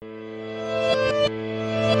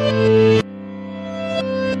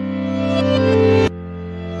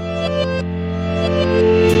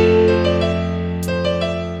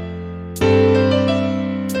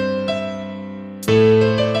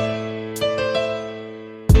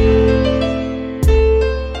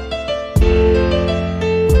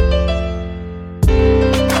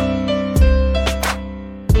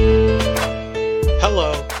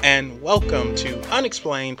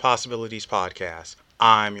Unexplained Possibilities Podcast.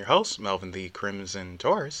 I'm your host, Melvin the Crimson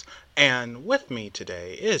Taurus, and with me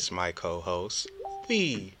today is my co-host,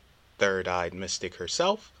 the third-eyed mystic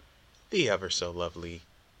herself, the ever-so-lovely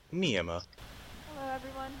Niema. Hello,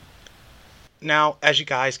 everyone. Now, as you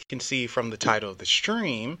guys can see from the title of the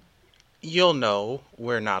stream, you'll know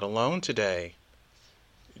we're not alone today.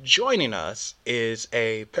 Joining us is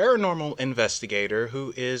a paranormal investigator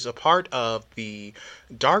who is a part of the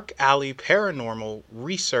Dark Alley Paranormal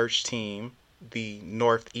Research Team, the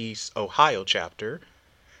Northeast Ohio chapter,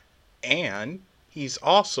 and he's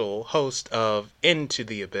also host of Into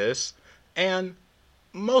the Abyss, and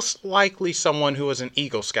most likely someone who was an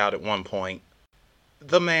Eagle Scout at one point,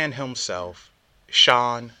 the man himself,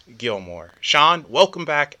 Sean Gilmore. Sean, welcome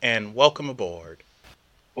back and welcome aboard.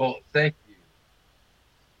 Well, thank you.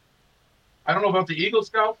 I don't know about the Eagle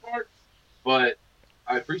Scout part, but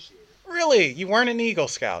I appreciate it. Really? You weren't an Eagle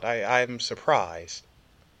Scout? I'm surprised.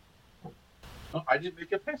 No, I didn't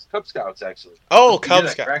make it past Cub Scouts, actually. Oh, Cub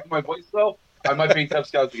Scout. Cracking my voice, though? I might be in Cub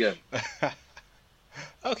Scouts again.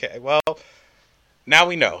 Okay, well, now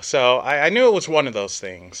we know. So I knew it was one of those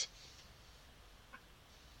things.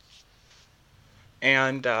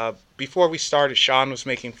 And before we started, Sean was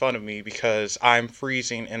making fun of me because I'm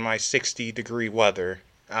freezing in my 60-degree weather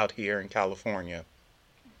out here in California.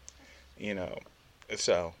 You know,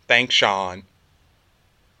 so thanks, Sean.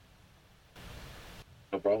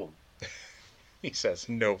 No problem. He says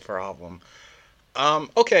no problem.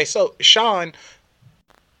 Okay, so Sean,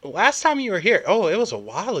 last time you were here, it was a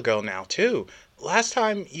while ago now too. Last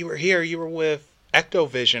time you were here, you were with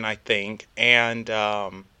Ectovision, I think, and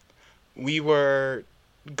we were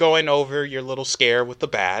going over your little scare with the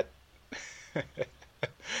bat.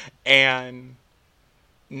 And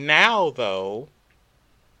now, though,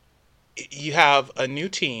 you have a new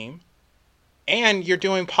team and you're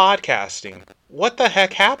doing podcasting. What the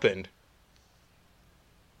heck happened?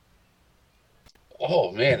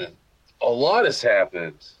 Oh, man. A lot has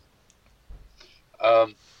happened. Well,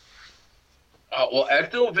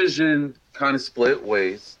 Ectovision kind of split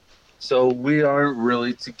ways. So we aren't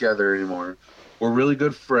really together anymore. We're really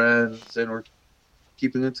good friends and we're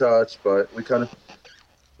keeping in touch, but we kind of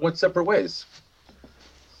went separate ways.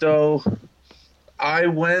 So I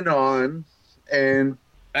went on, and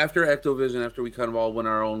after Ectovision, after we kind of all went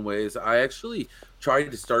our own ways, I actually tried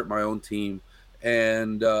to start my own team.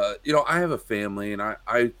 And, I have a family and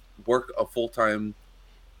I work a full-time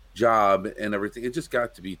job and everything. It just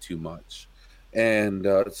got to be too much. And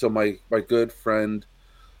so my good friend,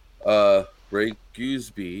 Ray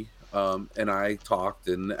Gooseby, and I talked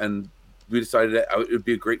and we decided that it would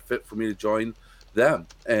be a great fit for me to join them.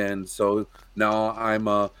 And so now I'm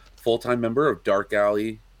a full-time member of Dark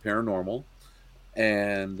Alley Paranormal.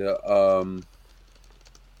 And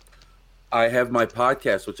I have my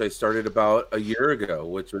podcast, which I started about a year ago,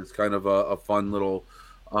 which was kind of a fun little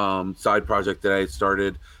side project that I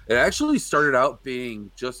started. It actually started out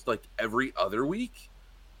being just like every other week.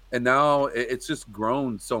 And now it's just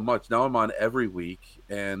grown so much. Now I'm on every week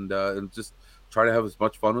and just try to have as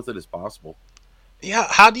much fun with it as possible. Yeah,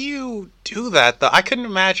 how do you do that, though? I couldn't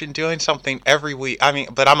imagine doing something every week. I mean,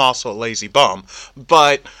 but I'm also a lazy bum.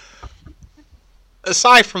 But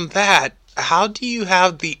aside from that, how do you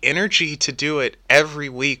have the energy to do it every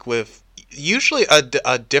week with usually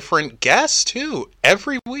a different guest, too?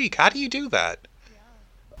 Every week. How do you do that?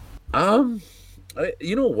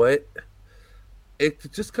 You know what?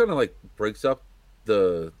 It just kind of like breaks up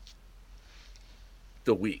the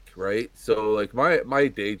week, right? So like my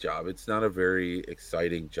day job, it's not a very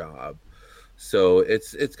exciting job. So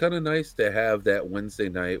it's kind of nice to have that Wednesday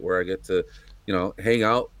night where I get to, hang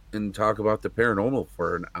out and talk about the paranormal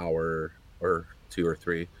for an hour or two or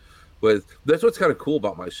three. But that's what's kind of cool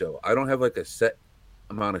about my show. I don't have like a set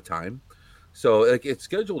amount of time. So like it's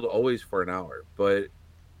scheduled always for an hour, but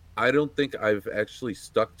I don't think I've actually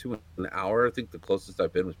stuck to an hour. I think the closest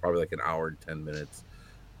I've been was probably like an hour and 10 minutes.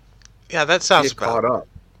 Yeah, that sounds get caught up.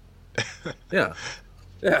 Yeah.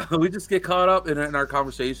 We just get caught up in our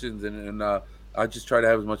conversations, and I just try to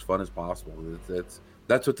have as much fun as possible.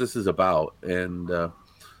 That's what this is about, and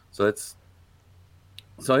so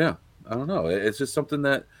yeah. I don't know. It's just something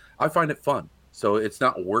that I find it fun. So it's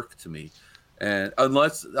not work to me, and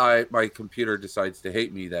unless my computer decides to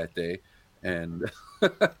hate me that day, and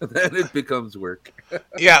then it becomes work.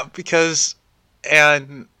 Yeah, because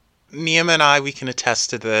and Niema and I, we can attest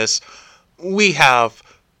to this. We have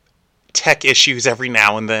tech issues every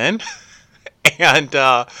now and then. And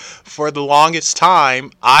for the longest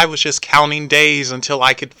time, I was just counting days until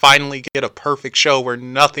I could finally get a perfect show where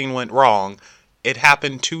nothing went wrong. It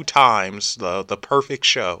happened 2 times, the perfect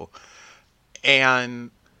show.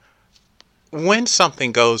 And when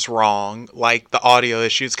something goes wrong, like the audio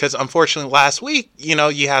issues, because unfortunately last week, you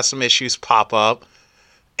had some issues pop up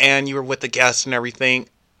and you were with the guests and everything.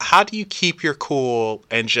 How do you keep your cool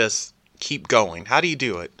and just keep going? How do you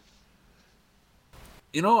do it?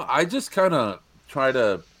 I just kind of try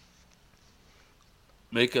to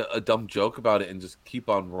make a dumb joke about it and just keep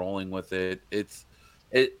on rolling with it. It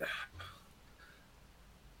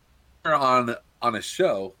on a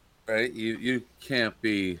show, right? You can't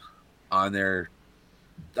be on there.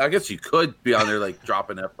 I guess you could be on there like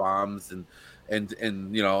dropping F-bombs and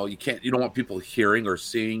you can't, you don't want people hearing or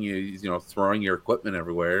seeing you throwing your equipment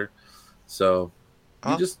everywhere. So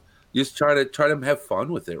you Huh? just try to have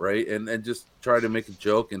fun with it, right? And just try to make a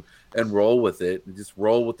joke and roll with it and just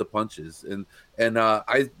roll with the punches. And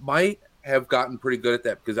I might have gotten pretty good at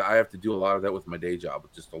that because I have to do a lot of that with my day job,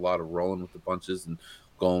 with just a lot of rolling with the punches and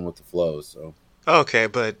going with the flow. So Okay,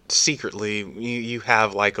 but secretly, you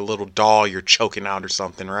have like a little doll you're choking out or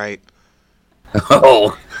something, right?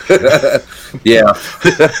 oh yeah.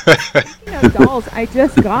 Speaking of dolls, I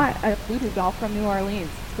just got a voodoo doll from New Orleans.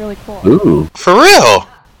 It's really cool. Ooh, For real?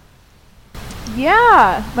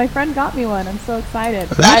 Yeah, my friend got me one. I'm so excited.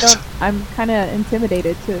 But That's- I'm kind of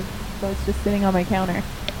intimidated too. So it's just sitting on my counter.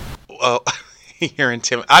 Well, you're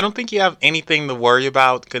intimidated. I don't think you have anything to worry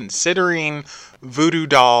about, considering voodoo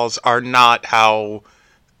dolls are not how.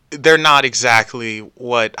 They're not exactly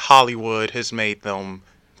what Hollywood has made them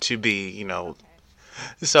to be.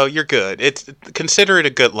 So you're good. Consider it a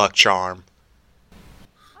good luck charm.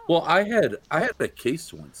 well, I had a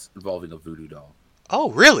case once involving a voodoo doll.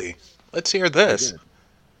 Oh, really? Let's hear I this. did.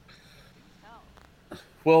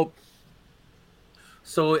 Well,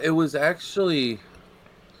 so it was actually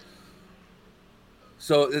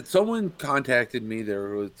someone contacted me. They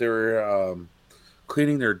were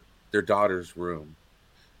cleaning their daughter's room,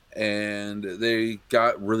 and they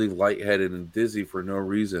got really lightheaded and dizzy for no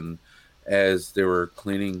reason as they were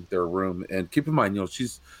cleaning their room. And keep in mind,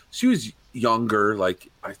 she was younger, like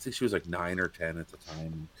I think she was like 9 or 10 at the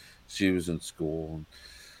time. She was in school,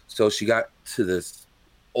 so she got to this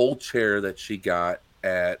old chair that she got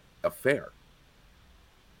at a fair,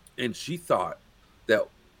 and she thought that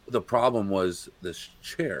the problem was this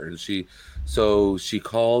chair. And she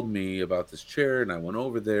called me about this chair, and I went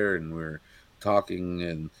over there and we were talking,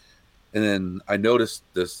 and then I noticed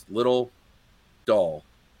this little doll,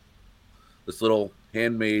 this little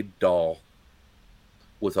handmade doll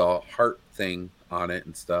with a heart thing on it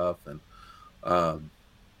and stuff. And um,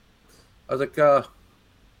 I was like,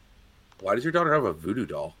 why does your daughter have a voodoo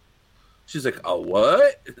doll? She's like, a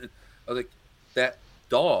what? I was like, that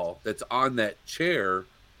doll that's on that chair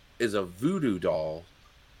is a voodoo doll.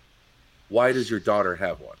 Why does your daughter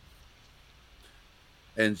have one?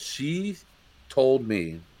 And she told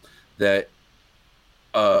me that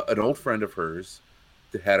an old friend of hers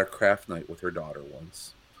that had a craft night with her daughter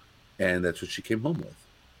once, and that's what she came home with,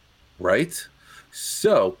 right?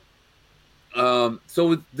 So,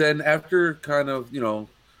 so then after kind of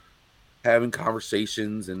having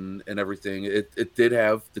conversations and everything, it did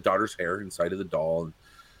have the daughter's hair inside of the doll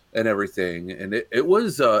and everything, and it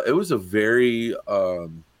was a very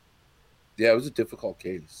yeah, it was a difficult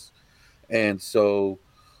case. And so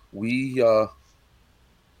we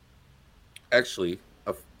actually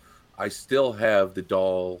I still have the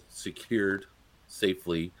doll secured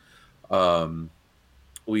safely. um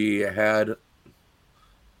we had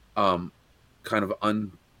kind of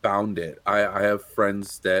unbound it. I have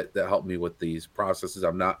friends that help me with these processes.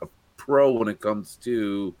 I'm not a pro when it comes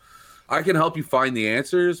to, I can help you find the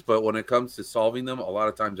answers, but when it comes to solving them, a lot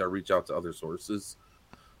of times I reach out to other sources.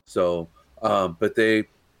 So but they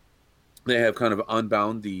have kind of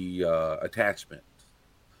unbound the attachment,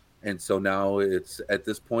 and so now it's at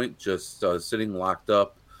this point just sitting locked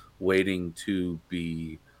up, waiting to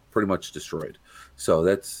be pretty much destroyed. So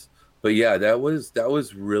that's, but yeah, that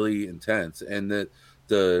was really intense. And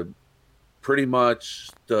the pretty much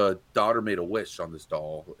the daughter made a wish on this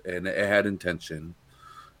doll, and it had intention,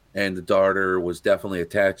 and the daughter was definitely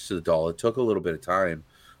attached to the doll. It took a little bit of time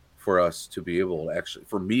for us to be able to actually,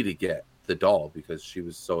 for me to get the doll, because she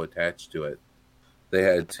was so attached to it. They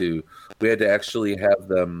had to, we had to actually have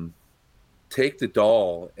them take the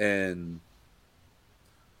doll, and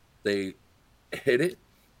they hid it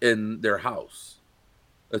in their house.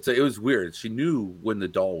 It was weird. She knew when the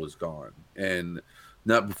doll was gone, and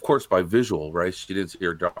not, of course, by visual, right? She didn't see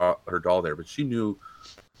her doll there, but she knew.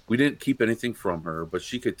 We didn't keep anything from her, but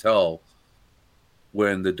she could tell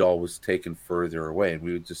when the doll was taken further away, and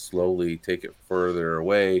we would just slowly take it further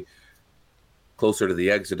away, closer to the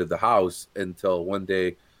exit of the house, until one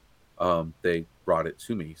day they brought it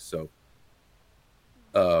to me. So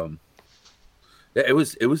Um, yeah, it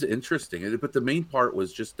was interesting, but the main part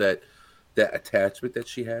was just that attachment that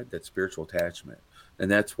she had, that spiritual attachment, and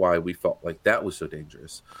that's why we felt like that was so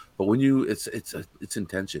dangerous. But when you, it's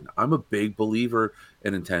intention. I'm a big believer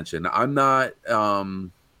in intention. I'm not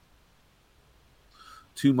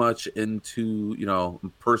too much into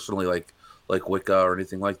personally like Wicca or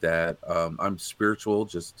anything like that. I'm spiritual,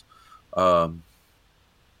 just um,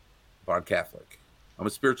 but I'm Catholic. I'm a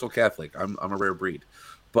spiritual Catholic. I'm a rare breed,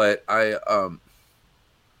 but I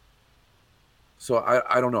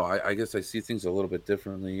don't know. I guess I see things a little bit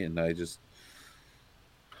differently, and I just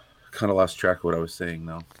kind of lost track of what I was saying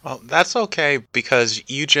now. Well, that's okay because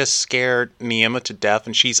you just scared Niema to death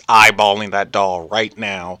and she's eyeballing that doll right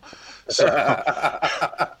now. So,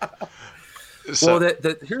 Well, so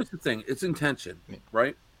that here's the thing. It's intention,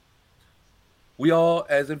 right? We all,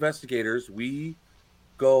 as investigators, we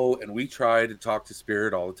go and we try to talk to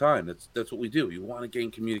spirit all the time. That's what we do. We want to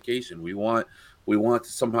gain communication. We want to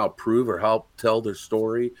somehow prove or help tell their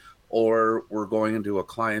story, or we're going into a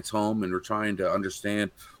client's home and we're trying to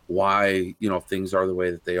understand why things are the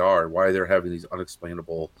way that they are, why they're having these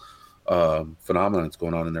unexplainable phenomena that's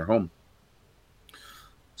going on in their home.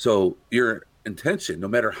 So your intention, no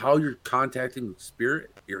matter how you're contacting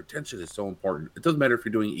spirit, your intention is so important. It doesn't matter if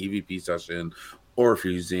you're doing EVP session or if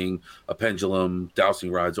you're using a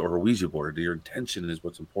dowsing rods, or a Ouija board. Your intention is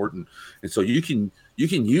what's important. And so you can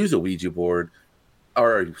use a Ouija board,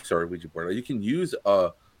 or sorry, Ouija board. You can use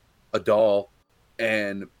a doll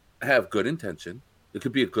and have good intention. It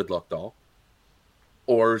could be a good luck doll,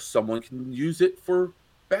 or someone can use it for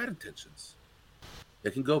bad intentions.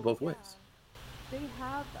 It can go both ways. They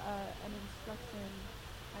have an instruction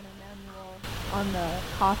and a manual on the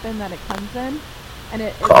coffin that it comes in, and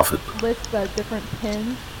it Coffin. lists the different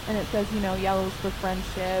pins, and it says, yellow's for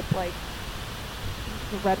friendship, like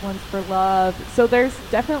the red one's for love. So there's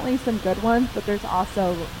definitely some good ones, but there's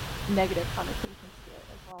also negative connotations to it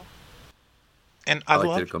as well. and I I like that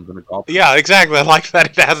love, it comes in a coffin. yeah, exactly. I like that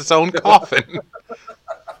it has its own coffin.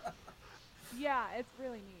 Yeah, it's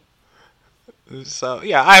really neat. So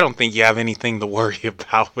yeah, I don't think you have anything to worry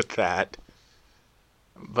about with that.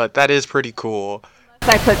 But that is pretty cool.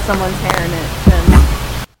 Unless I put someone's hair in it,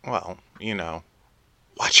 then Well,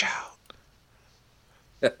 watch out.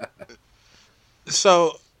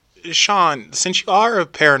 So, Sean, since you are a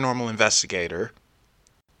paranormal investigator,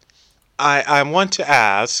 I want to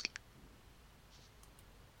ask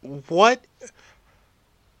what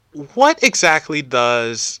what exactly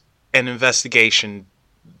does an investigation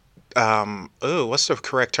what's the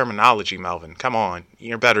correct terminology, Melvin? Come on,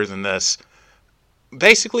 you're better than this.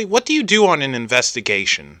 Basically, what do you do on an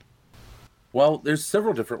investigation? Well, there's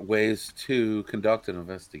several different ways to conduct an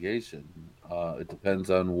investigation. It depends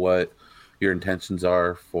on what your intentions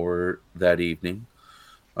are for that evening.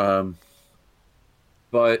 Um,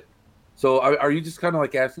 but so are you just kind of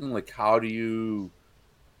like asking like how do you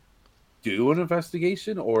do an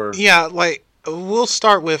investigation or Yeah, like we'll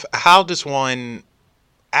start with how does one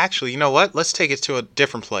actually, you know what? Let's take it to a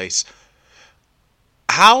different place.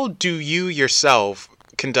 How do you yourself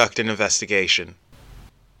conduct an investigation?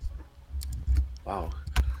 wow?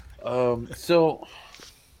 So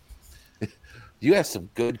you asked some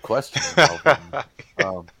good questions, Alvin.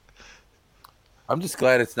 Um, I'm just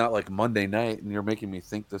glad it's not like Monday night and you're making me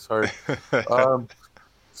think this hard.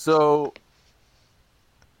 So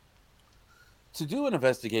to do an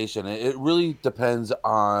investigation, it really depends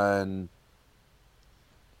on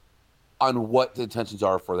what the intentions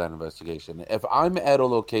are for that investigation. If I'm at a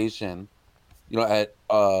location, at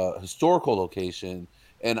a historical location,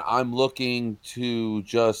 and I'm looking to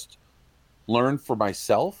just learn for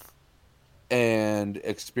myself and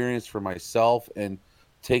experience for myself and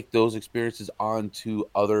take those experiences on to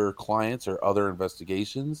other clients or other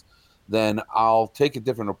investigations, then I'll take a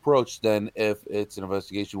different approach than if it's an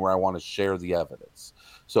investigation where I want to share the evidence.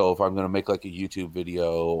 So if I'm going to make like a YouTube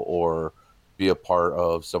video or be a part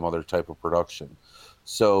of some other type of production.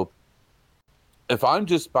 So if I'm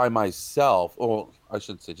just by myself, well, I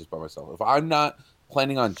shouldn't say just by myself. If I'm not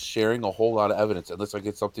planning on sharing a whole lot of evidence, unless I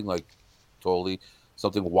get something like totally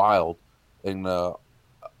something wild and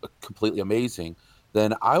completely amazing,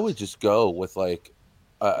 then I would just go with like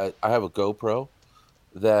I have a GoPro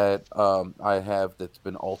that I have that's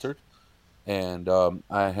been altered, and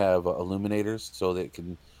I have illuminators so that it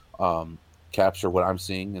can capture what I'm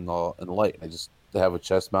seeing in the light. I just have a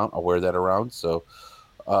chest mount. I'll wear that around, so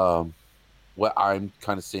what I'm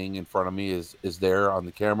kind of seeing in front of me is there on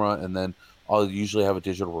the camera, and then I'll usually have a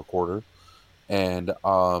digital recorder and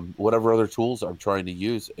whatever other tools I'm trying to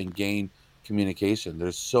use and gain communication.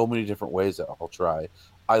 There's so many different ways that I'll try.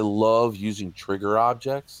 I love using trigger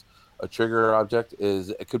objects. A trigger object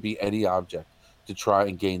it could be any object to try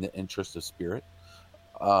and gain the interest of spirit.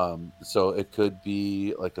 So it could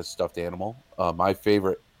be like a stuffed animal. My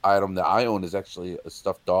favorite item that I own is actually a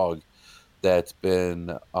stuffed dog that's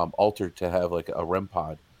been altered to have like a REM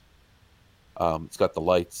pod. It's got the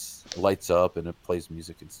lights up, and it plays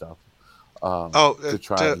music and stuff. Oh, To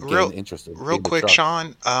try and gain interest in real the quick, trust.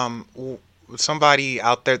 Sean. Somebody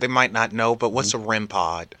out there, they might not know, but what's a REM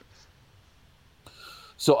pod?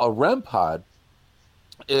 So a REM pod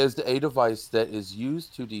is a device that is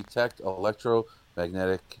used to detect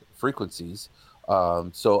electromagnetic frequencies,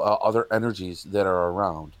 other energies that are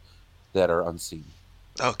around that are unseen.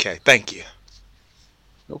 Okay, thank you.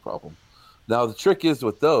 No problem. Now the trick is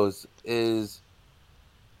with those is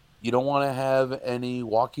you don't want to have any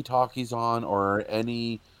walkie-talkies on or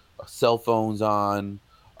any cell phones on.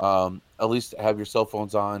 At least have your cell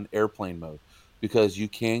phones on airplane mode, because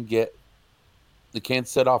it can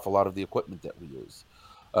set off a lot of the equipment that we use.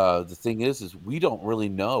 The thing is we don't really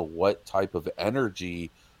know what type of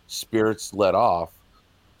energy spirits let off,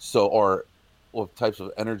 or what types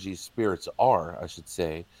of energy spirits are, I should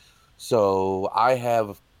say. So I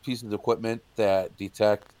have pieces of equipment that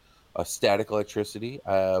detect static electricity.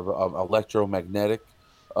 I have electromagnetic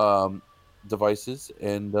devices,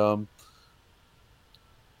 and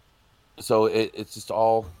so it's just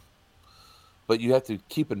all. But you have to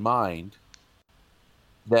keep in mind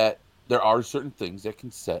that there are certain things that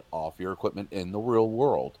can set off your equipment in the real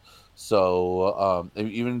world. So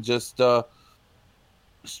even just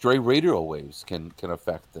stray radio waves can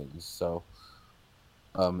affect things. So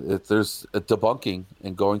if there's debunking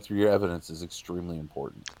and going through your evidence is extremely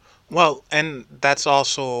important. Well, and that's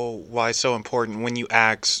also why it's so important when you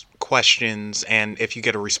ask questions and if you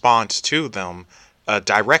get a response to them, a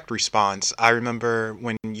direct response. I remember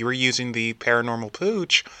when you were using the paranormal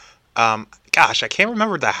pooch, gosh, I can't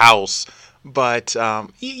remember the house, but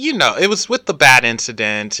it was with the bad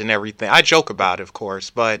incident and everything. I joke about it, of course,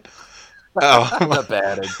 but The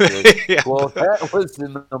bad incident. yeah, Well, that was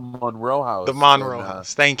in the Monroe house. the Monroe and,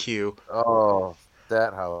 house. Thank you. Oh,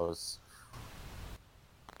 that house.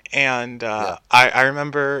 And Yeah. I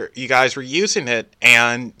remember you guys were using it,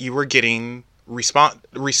 and you were getting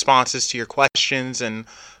responses to your questions and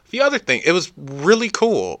the other thing. It was really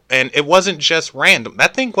cool, and it wasn't just random.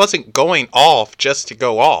 That thing wasn't going off just to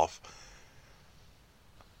go off.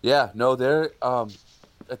 Yeah, no, there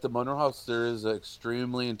at the Monroe house there is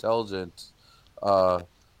extremely intelligent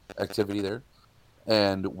activity there,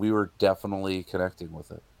 and we were definitely connecting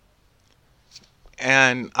with it.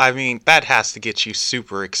 And I mean, that has to get you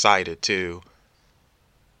super excited too.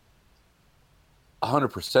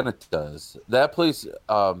 100% it does. That place,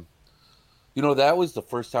 that was the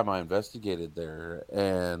first time I investigated there,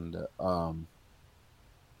 and a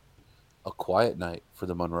quiet night for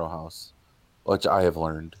the Monroe house, which I have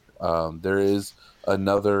learned. There is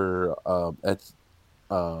another,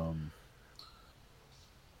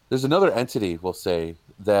 there's another entity, we'll say,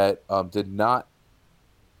 that did not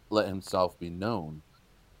let himself be known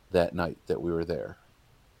that night that we were there.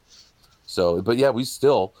 So, but yeah, we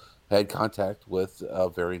still had contact with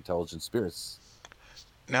very intelligent spirits.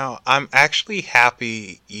 Now, I'm actually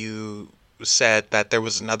happy you said that there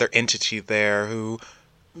was another entity there who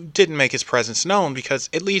didn't make his presence known, because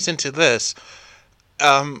it leads into this.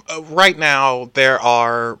 Right now, there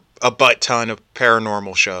are a butt ton of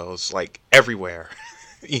paranormal shows, like everywhere.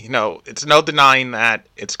 It's no denying that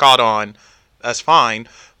it's caught on. That's fine.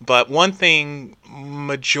 But one thing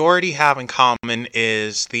majority have in common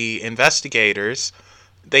is the investigators.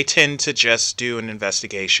 They tend to just do an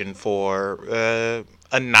investigation for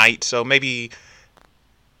a night, so maybe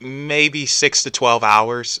 6 to 12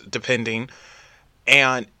 hours, depending.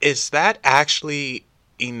 And is that actually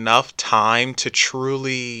enough time to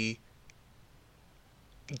truly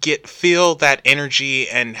feel that energy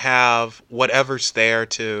and have whatever's there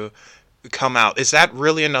to come out? Is that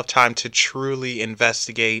really enough time to truly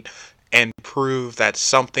investigate and prove that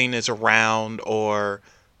something is around, or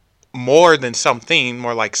more than something,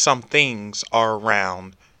 more like some things are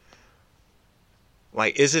around?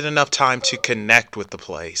 Like, is it enough time to connect with the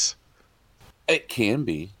place? It can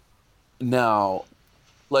be. Now,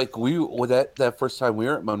 like that first time we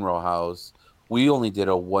were at Monroe House, we only did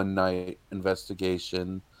a one night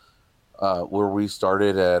investigation where we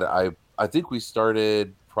started at I think we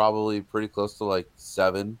started probably pretty close to like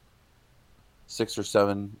 6 or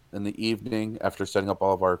 7 in the evening after setting up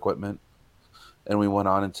all of our equipment, and we went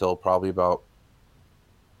on until probably about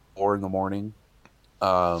 4 in the morning.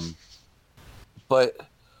 But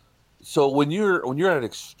so when you're at an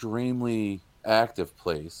extremely active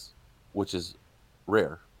place, which is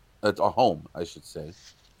rare. It's a home, I should say.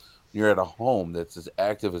 You're at a home that's as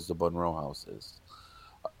active as the Monroe House is.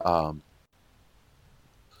 Um,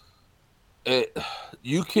 it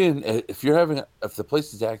you can if you're having if the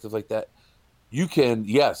place is active like that, you can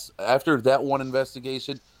yes. After that one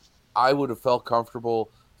investigation, I would have felt comfortable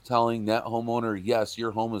telling that homeowner, yes,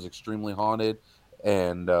 your home is extremely haunted,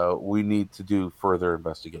 and we need to do further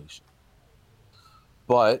investigation.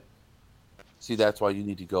 But see, that's why you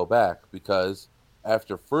need to go back because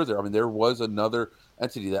after further, I mean, there was another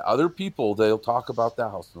entity that other people they'll talk about the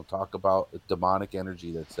house and they'll talk about the demonic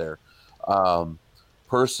energy that's there. Um,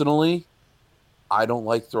 Personally, I don't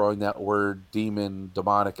like throwing that word demon,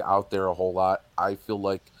 demonic out there a whole lot. I feel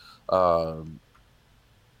like um,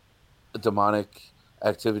 demonic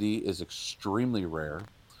activity is extremely rare.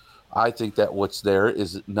 I think that what's there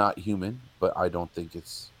is not human, but I don't think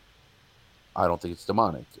it's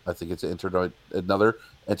demonic. I think it's another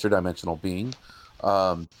interdimensional being.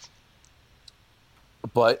 Um,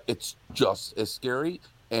 but it's just as scary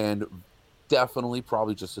and definitely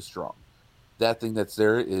probably just as strong. That thing that's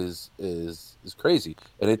there is crazy,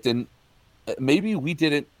 and it didn't. Maybe we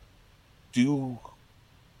didn't do.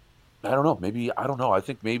 I don't know. Maybe I don't know. I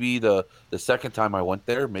think maybe the second time I went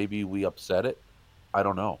there, maybe we upset it. I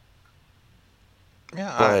don't know.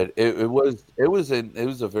 Yeah. But it was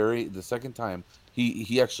a very the second time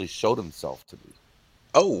he actually showed himself to me,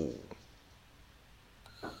 Oh.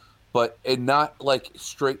 but and not like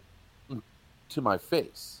straight to my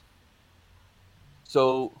face.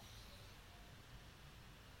 So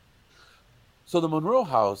so the Monroe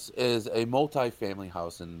House is a multi-family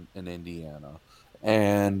house in Indiana,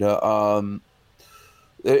 and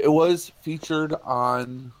it was featured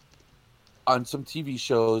on some TV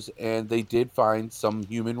shows, and they did find some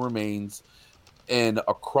human remains in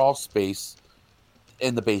a crawl space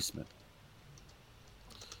in the basement.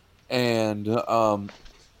 And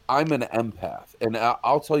I'm an empath, and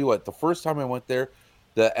I'll tell you what. The first time I went there,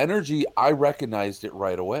 the energy I recognized it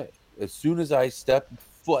right away. As soon as I stepped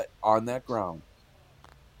foot on that ground,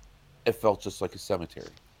 it felt just like a cemetery.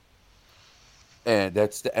 And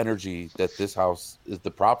that's the energy that this house is.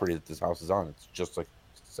 The property that this house is on. It's just like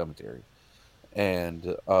a cemetery.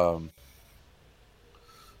 And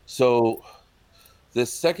so the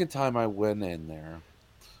second time I went in there,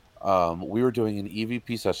 we were doing an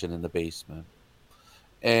EVP session in the basement,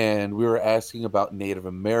 and we were asking about Native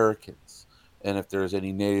Americans and if there's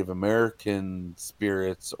any Native American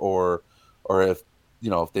spirits or if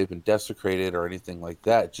if they've been desecrated or anything like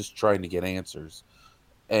that, just trying to get answers.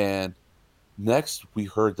 And next we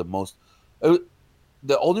heard uh,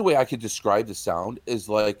 the only way I could describe the sound is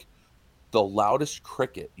like the loudest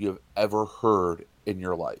cricket you have ever heard in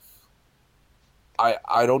your life.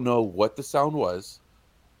 I don't know what the sound was,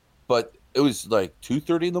 but it was like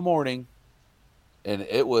 2:30 in the morning, and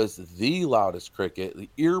it was the loudest cricket, the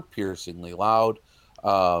ear piercingly loud.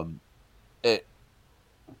 Um, it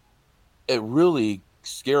it really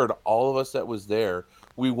scared all of us that was there.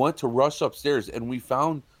 We went to rush upstairs, and we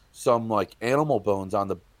found some like animal bones on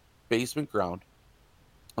the basement ground,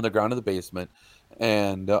 on the ground of the basement,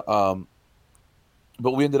 and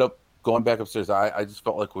but we ended up going back upstairs. I just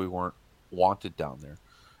felt like we weren't wanted down there,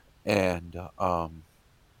 and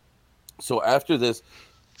so after this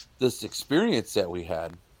experience that we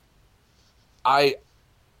had, I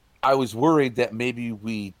I was worried that maybe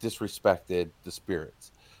we disrespected the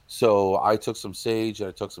spirits. So I took some sage and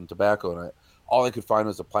I took some tobacco, and all I could find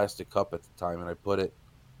was a plastic cup at the time, and I put it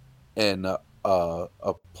in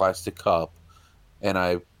a plastic cup, and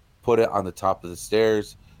I put it on the top of the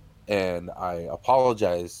stairs, and I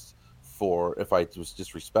apologized for if I was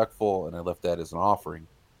disrespectful, and I left that as an offering.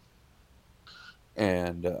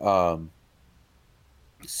 And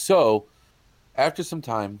so after some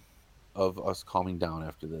time of us calming down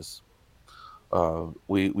after this,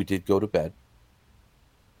 we did go to bed,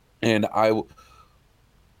 and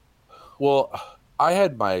well, I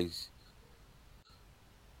had my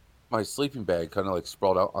sleeping bag kind of like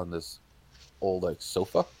sprawled out on this old like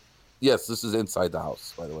sofa. Yes, this is inside the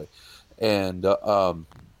house, by the way, and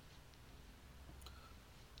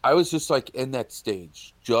I was just like in that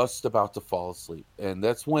stage, just about to fall asleep, and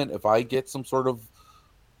that's when if I get some sort of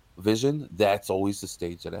vision, that's always the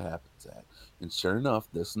stage that it happens at. And sure enough,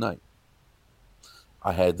 this night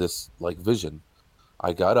I had this like vision.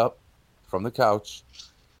 I got up from the couch,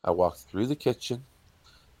 I walked through the kitchen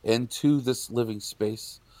into this living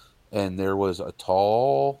space, and there was a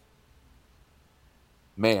tall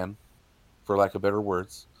man, for lack of better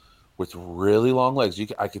words, with really long legs.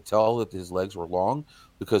 I could tell that his legs were long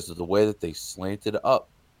because of the way that they slanted up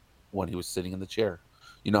when he was sitting in the chair.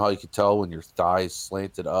 You know how you could tell when your thighs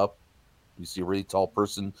slanted up You see a really tall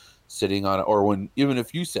person sitting on, or when even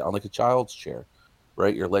if you sit on like a child's chair,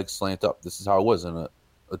 right, your legs slant up. This is how it was in an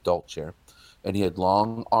adult chair, and he had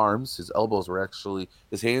long arms. His elbows were actually,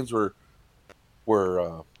 his hands were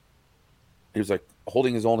he was like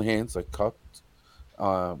holding his own hands like cupped,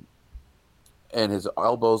 and his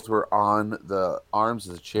elbows were on the arms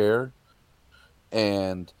of the chair,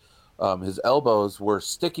 and his elbows were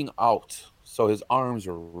sticking out, so his arms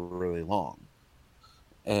were really long,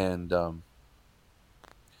 and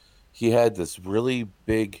he had this really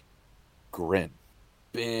big grin,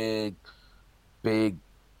 big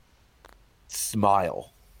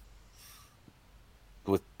smile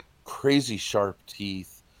with crazy sharp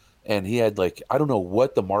teeth, and he had like, I don't know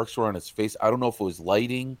what the marks were on his face. I don't know if it was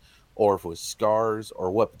lighting or if it was scars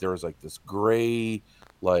or what, but there was like this gray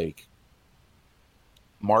like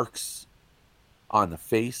marks on the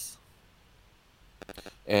face,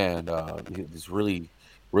 and he had these really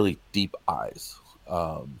deep eyes.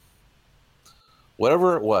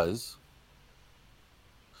 Whatever it was,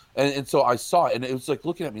 and so I saw it, and it was like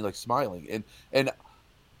looking at me like smiling, and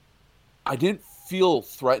I didn't feel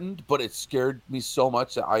threatened, but it scared me so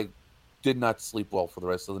much that I did not sleep well for the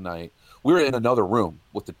rest of the night. We were in another room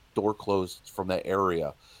with the door closed from that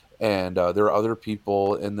area, and there were other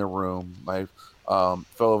people in the room. My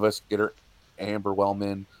fellow investigator Amber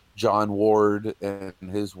Wellman, John Ward, and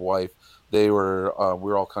his wife. They were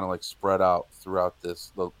we were all kind of like spread out throughout the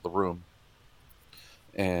room,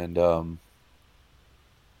 and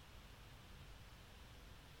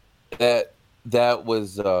that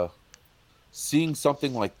was seeing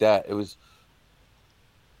something like that. It was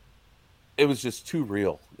just too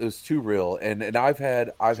real. It was too real, and I've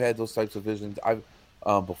had those types of visions I've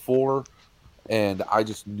before, and I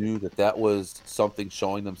just knew that was something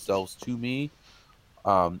showing themselves to me.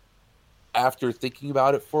 After thinking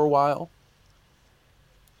about it for a while,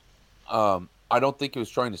 I don't think it was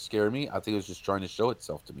trying to scare me. I think it was just trying to show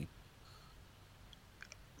itself to me.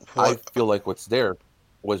 I feel like what's there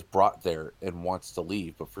was brought there and wants to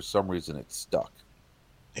leave, but for some reason it's stuck.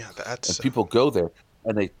 Yeah, that's. And people go there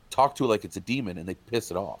and they talk to it like it's a demon, and they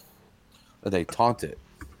piss it off, and they taunt it.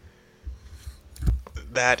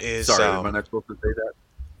 That is. Sorry, am I not supposed to say that?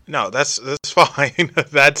 No, that's fine.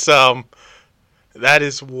 That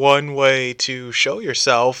is one way to show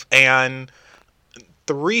yourself, and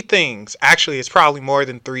 3 things. Actually, it's probably more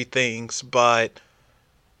than 3 things, but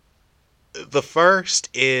the first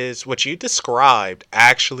is what you described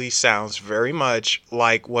actually sounds very much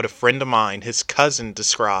like what a friend of mine, his cousin,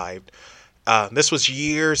 described. This was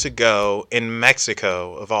years ago in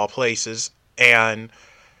Mexico, of all places, and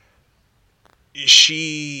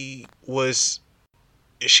she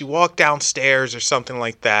walked downstairs or something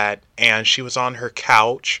like that, and she was on her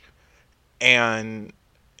couch, and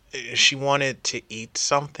she wanted to eat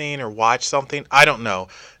something or watch something. I don't know.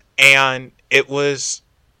 And it was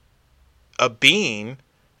a being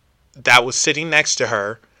that was sitting next to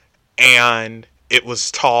her, and it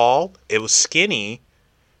was tall, it was skinny,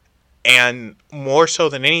 and more so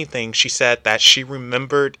than anything, she said that she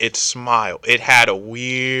remembered its smile. It had a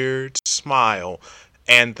weird smile,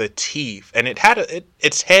 and the teeth, and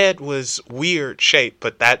its head was weird shape,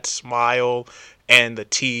 but that smile and the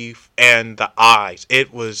teeth and the eyes,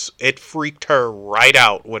 it freaked her right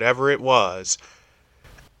out, whatever it was.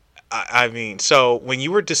 I mean, so when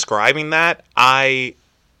you were describing that, I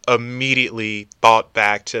immediately thought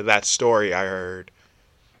back to that story I heard.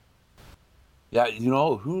 Yeah,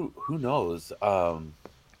 who knows?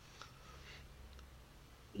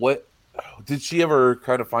 What did she ever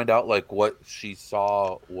kind of find out, like what she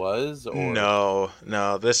saw was? Or No,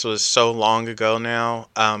 this was so long ago now.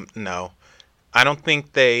 No, I don't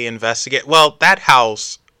think they investigate. Well, that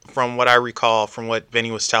house, from what I recall, from what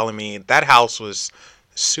Vinny was telling me, that house was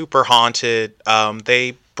super haunted.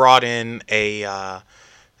 They brought in a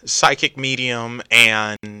psychic medium,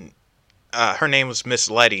 and her name was Miss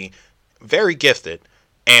Letty, very gifted,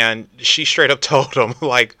 and she straight up told them,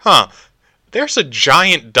 like, there's a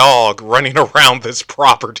giant dog running around this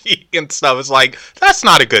property and stuff. It's like, that's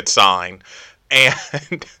not a good sign.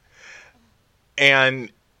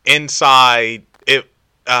 And inside it,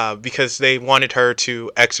 because they wanted her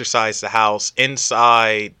to exorcise the house,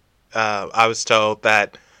 inside I was told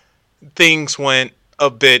that things went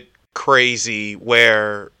a bit crazy,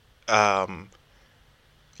 where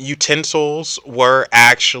utensils were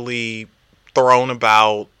actually thrown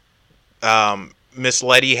about. Miss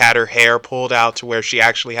Letty had her hair pulled out to where she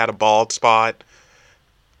actually had a bald spot.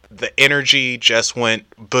 The energy just went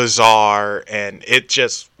bizarre, and it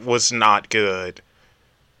just was not good.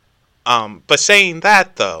 But saying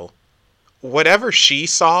that, though, whatever she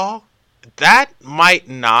saw, that might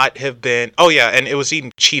not have been. Oh yeah, and it was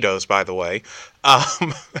eating Cheetos, by the way.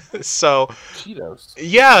 Um, so Cheetos.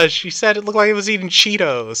 yeah, she said it looked like it was eating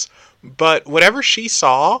Cheetos. But whatever she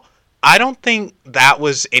saw, I don't think that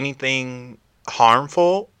was anything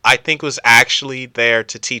harmful. I think it was actually there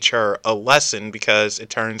to teach her a lesson because it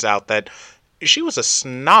turns out that she was a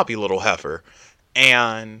snobby little heifer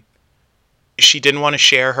and she didn't want to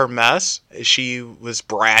share her mess. She was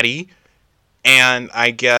bratty. And I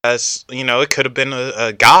guess, it could have been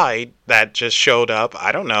a guide that just showed up,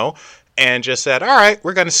 I don't know, and just said, all right,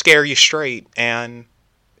 we're going to scare you straight. And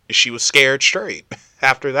she was scared straight.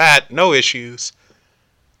 After that, no issues.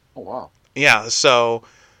 Oh wow. Yeah, so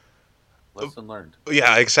Lesson learned.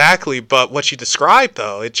 yeah, exactly. But what you described,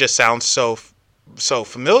 though, it just sounds so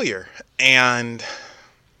familiar, and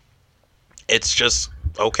it's just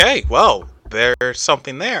okay. Well, there's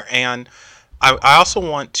something there, and I also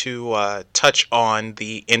want to touch on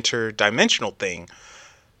the interdimensional thing.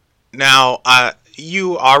 Now,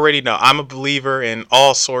 you already know I'm a believer in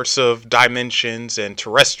all sorts of dimensions and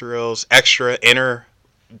terrestrials, extra, inter,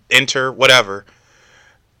 whatever.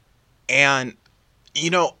 And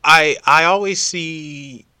I always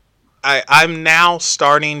see I'm now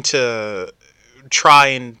starting to try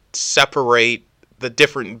and separate the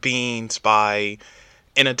different beings by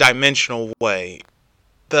in a dimensional way.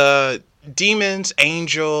 The demons,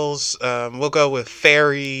 angels, we'll go with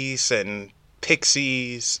fairies and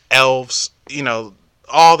pixies, elves,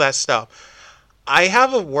 all that stuff. I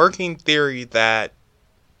have a working theory that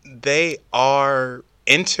they are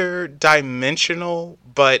interdimensional,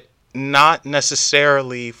 but not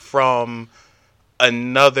necessarily from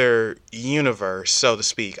another universe, so to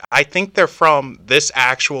speak. I think they're from this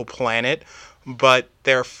actual planet, but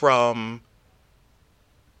they're from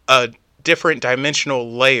a different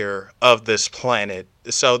dimensional layer of this planet.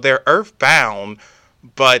 So they're earthbound,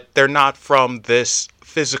 but they're not from this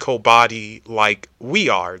physical body like we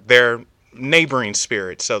are. They're neighboring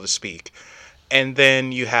spirits, so to speak. And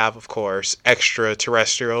then you have, of course,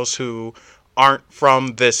 extraterrestrials who aren't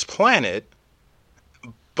from this planet,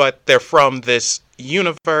 but they're from this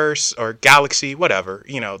universe or galaxy, whatever.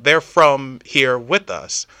 They're from here with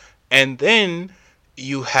us. And then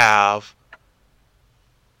you have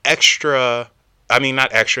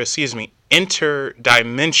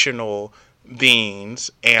interdimensional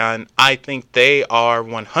beings, and I think they are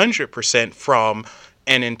 100% from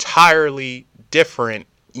an entirely different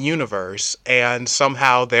universe, and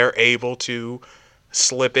somehow they're able to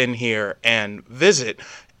slip in here and visit.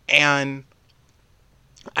 And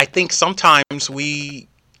I think sometimes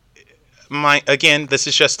again, this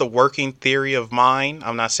is just a working theory of mine.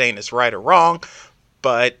 I'm not saying it's right or wrong,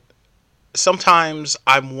 but sometimes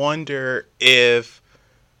I wonder if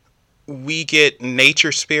we get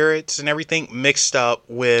nature spirits and everything mixed up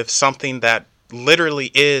with something that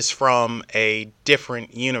literally is from a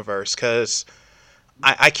different universe. Because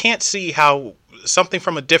I can't see how something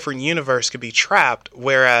from a different universe could be trapped,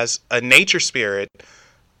 whereas a nature spirit,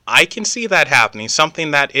 I can see that happening. Something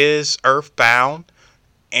that is earthbound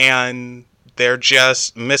and they're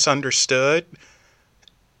just misunderstood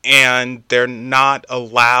and they're not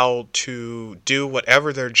allowed to do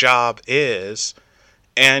whatever their job is,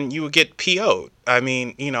 and you would get PO'd. I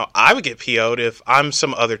mean, I would get PO'd if I'm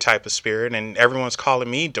some other type of spirit and everyone's calling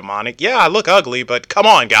me demonic. Yeah, I look ugly, but come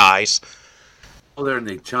on, guys. Well, there and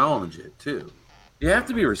they challenge it too. You have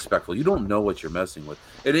to be respectful. You don't know what you're messing with.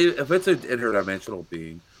 And if it's an interdimensional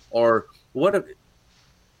being, or what if,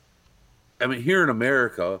 here in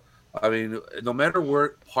America, no matter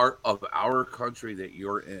what part of our country that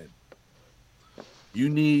you're in, you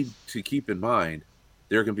need to keep in mind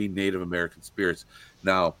there can be Native American spirits.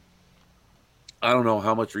 Now, I don't know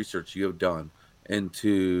how much research you have done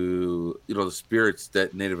into the spirits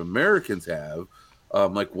that Native Americans have,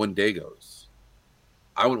 like Wendigos.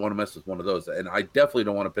 I wouldn't want to mess with one of those, and I definitely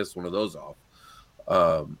don't want to piss one of those off.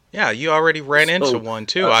 Yeah, you already ran into one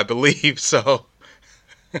too, I believe. So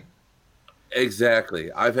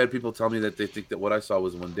exactly, I've had people tell me that they think that what I saw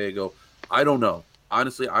was a Wendigo. I don't know.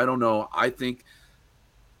 Honestly, I don't know. I think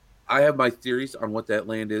I have my theories on what that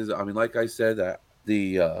land is. Like I said,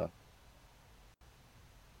 the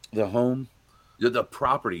home, the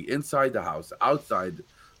property inside the house, outside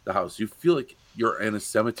the house, you feel like you're in a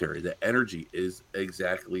cemetery. The energy is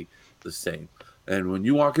exactly the same. And when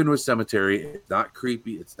you walk into a cemetery, it's not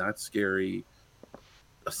creepy. It's not scary.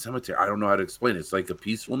 A cemetery, I don't know how to explain it. It's like a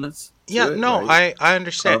peacefulness. Yeah, right? I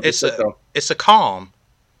understand. It's a calm.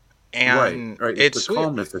 And right. It's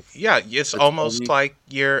calmness. It's almost like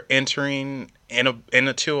you're entering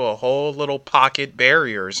into a whole little pocket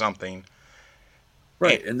barrier or something.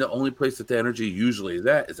 Right, and the only place that the energy usually is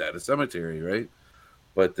at a cemetery, right?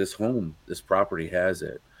 But this home, this property has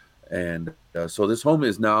it, and so this home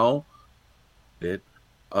is now it.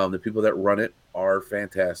 The people that run it are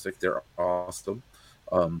fantastic. They're awesome,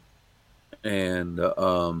 um, and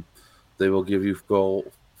they will give you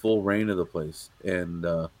full reign of the place. And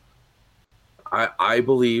I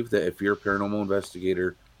believe that if you're a paranormal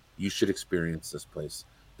investigator, you should experience this place.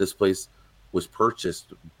 This place was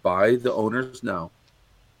purchased by the owners now.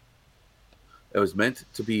 It was meant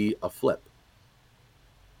to be a flip.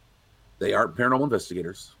 They aren't paranormal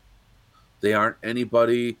investigators. They aren't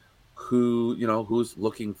anybody who's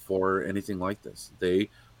looking for anything like this. They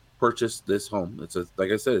purchased this home.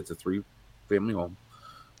 Like I said, it's a 3-family home.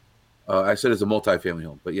 I said it's a multi-family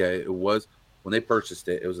home, but yeah, it was when they purchased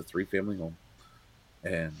it. It was a 3-family home,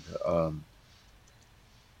 and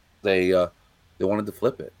they wanted to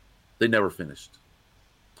flip it. They never finished.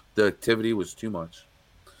 The activity was too much,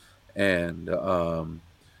 and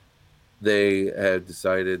they had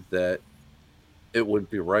decided that it wouldn't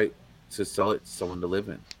be right to sell it to someone to live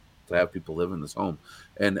in, to have people live in this home.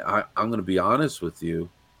 And I'm going to be honest with you,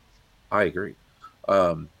 I agree.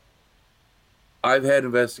 I've had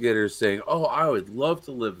investigators saying, "Oh, I would love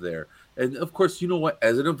to live there," and of course, you know what?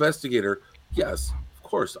 As an investigator, yes, of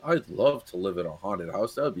course, I'd love to live in a haunted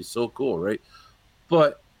house. That would be so cool, right?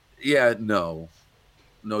 But yeah, no,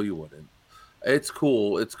 you wouldn't. It's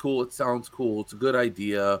cool. It's cool. It sounds cool. It's a good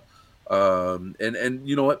idea. And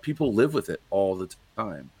you know what? People live with it all the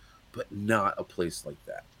time, but not a place like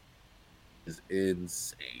that. Is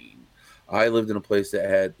insane. I lived in a place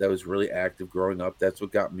that was really active growing up. That's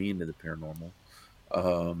what got me into the paranormal.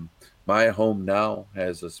 My home now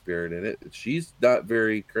has a spirit in it. She's not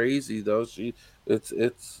very crazy though.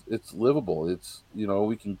 It's livable. It's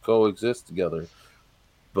we can coexist together.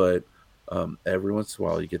 But every once in a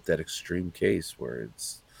while you get that extreme case where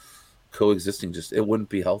it's coexisting. Just it wouldn't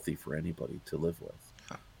be healthy for anybody to live with.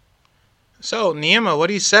 So, Neema, what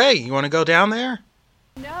do you say? You want to go down there?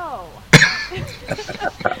 No.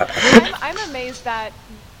 I'm amazed that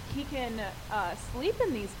he can sleep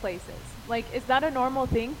in these places. Like, is that a normal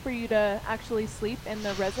thing for you to actually sleep in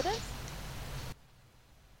the residence?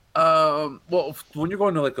 Well, when you're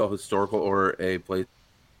going to like a historical or a place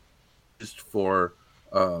just for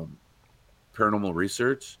paranormal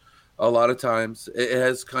research, a lot of times it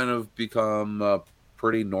has kind of become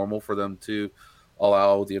pretty normal for them to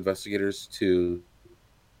allow the investigators to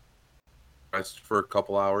rest for a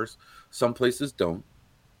couple hours. Some places don't.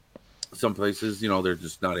 Some places, they're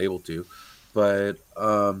just not able to. But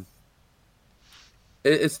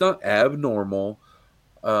it's not abnormal.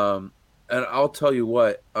 And I'll tell you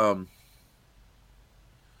what.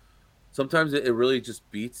 Sometimes it really just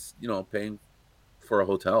beats, paying for a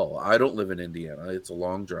hotel. I don't live in Indiana. It's a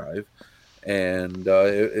long drive, and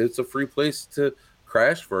it's a free place to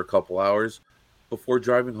crash for a couple hours before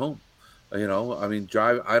driving home. I mean,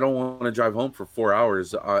 I don't want to drive home for 4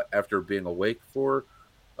 hours after being awake for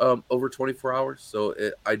over 24 hours. So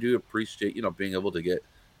I do appreciate, being able to get,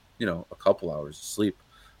 a couple hours of sleep.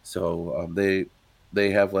 So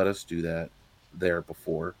they have let us do that there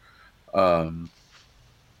before. And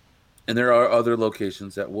there are other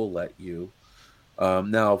locations that will let you.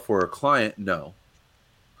 Now, for a client, no,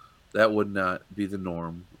 that would not be the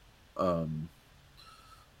norm.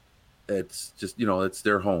 It's just, it's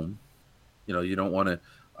their home. You don't want to.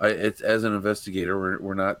 It's as an investigator,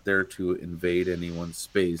 we're not there to invade anyone's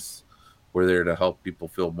space. We're there to help people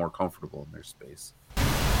feel more comfortable in their space.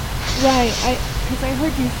 Right, because I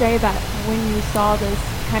heard you say that when you saw this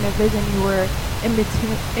kind of vision, you were in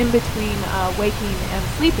between waking and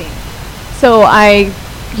sleeping. So I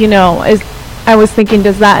was thinking,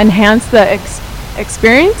 does that enhance the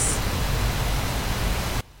experience?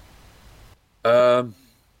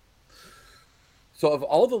 So of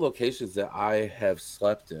all the locations that I have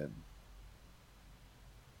slept in,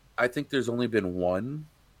 I think there's only been one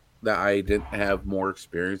that I didn't have more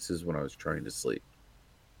experiences when I was trying to sleep.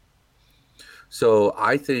 So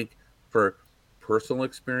I think for personal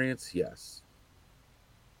experience, yes.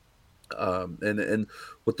 And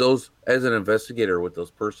what those, as an investigator, what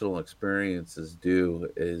those personal experiences do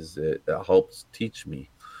is it helps teach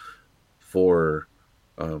me for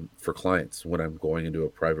clients when I'm going into a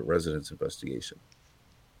private residence investigation.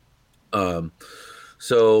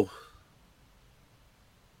 So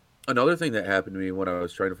another thing that happened to me when I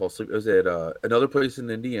was trying to fall asleep, it was at another place in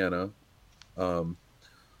Indiana. There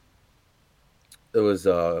was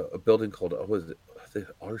a building called, what was it? I think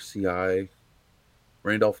RCI,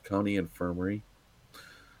 Randolph County Infirmary.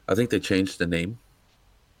 I think they changed the name,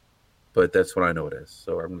 but that's what I know it as.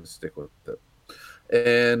 So I'm going to stick with it.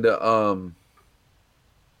 And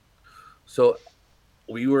So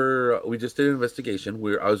we just did an investigation.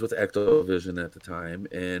 I was with Ectovision at the time,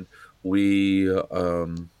 and we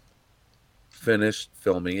finished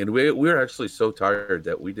filming, and we were actually so tired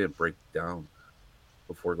that we didn't break down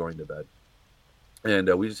before going to bed. And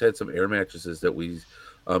we just had some air mattresses that we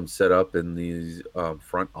set up in these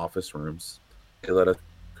front office rooms. They let us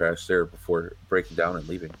crash there before breaking down and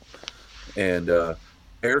leaving. And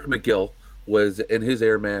Eric McGill was in his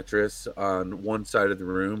air mattress on one side of the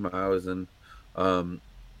room. I was in on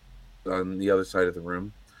the other side of the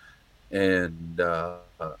room, and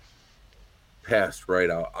passed right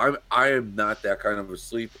out. I am not that kind of a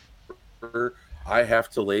sleeper. I have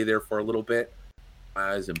to lay there for a little bit,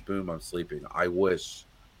 eyes, and boom, I'm sleeping. I wish,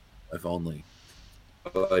 if only,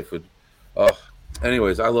 life would. Oh,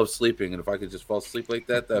 anyways, I love sleeping, and if I could just fall asleep like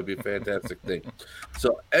that, that'd be a fantastic thing.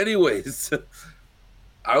 So, anyways,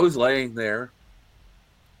 I was laying there,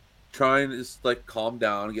 trying to just like calm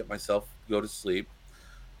down and get myself to go to sleep.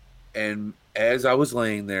 And as I was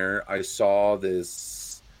laying there, I saw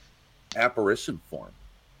this apparition form.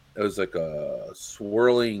 It was like a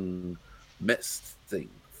swirling mist thing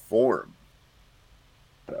form.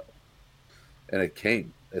 And it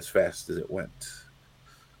came as fast as it went.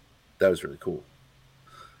 That was really cool.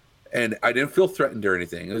 And I didn't feel threatened or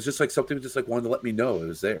anything. It was just like something just like wanted to let me know it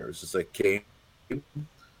was there. It was just like came and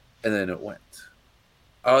then it went.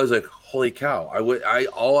 I was like, holy cow.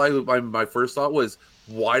 My first thought was,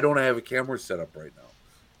 why don't I have a camera set up right now?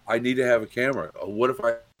 I need to have a camera. What if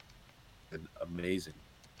I amazing.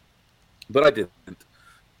 But I didn't.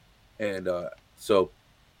 And so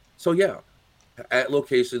yeah. At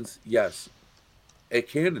locations, yes. It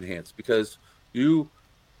can enhance because you,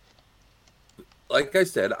 like I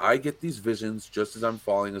said, I get these visions just as I'm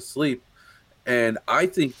falling asleep. And I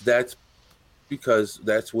think that's because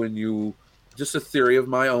that's when you, just a theory of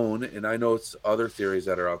my own, and I know it's other theories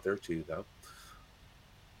that are out there too, though,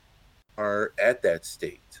 are at that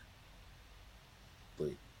state.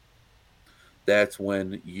 That's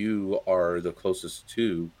when you are the closest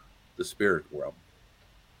to the spirit realm.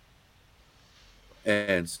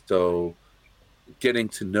 And so getting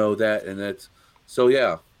to know that, and that's so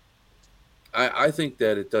yeah. I think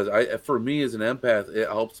that it does. For me as an empath, it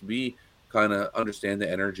helps me kind of understand the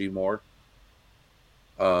energy more.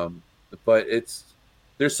 But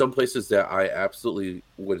there's some places that I absolutely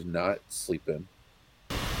would not sleep in.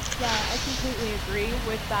 Yeah, I completely agree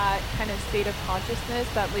with that kind of state of consciousness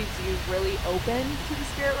that leaves you really open to the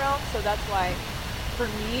spirit realm. So that's why, for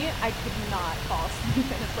me, I could not fall asleep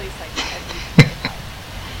in a place like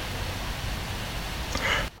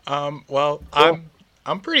that. Well,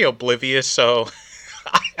 I'm pretty oblivious, so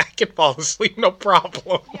I can fall asleep no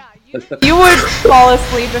problem. Yeah, you would fall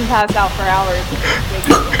asleep and pass out for hours.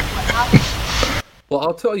 Well,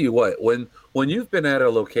 I'll tell you what. When you've been at a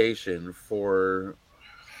location for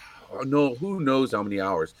who knows how many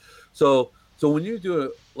hours. So when you do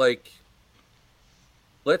it, like,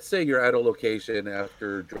 let's say you're at a location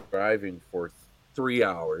after driving for 3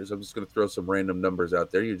 hours. I'm just going to throw some random numbers out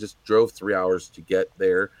there. You just drove 3 hours to get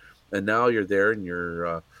there, and now you're there and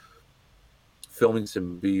you're filming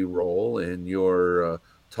some B-roll and you're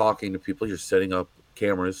talking to people. You're setting up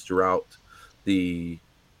cameras throughout the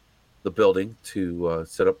building to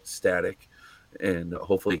set up static and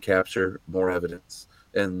hopefully capture more evidence.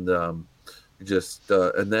 And and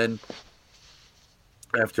then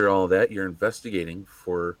after all that, you're investigating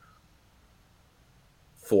for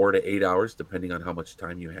 4 to 8 hours, depending on how much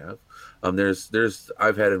time you have.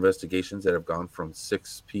 I've had investigations that have gone from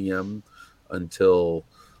 6 p.m. until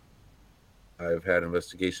I've had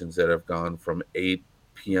investigations that have gone from 8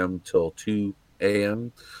 p.m. till 2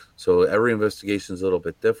 a.m. So every investigation is a little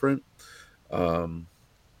bit different.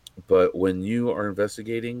 But when you are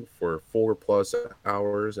investigating for 4+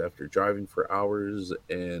 hours after driving for hours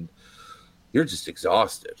and you're just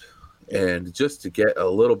exhausted, and just to get a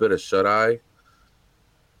little bit of shut eye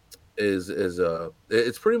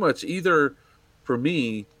it's pretty much either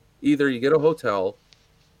you get a hotel,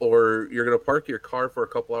 or you're going to park your car for a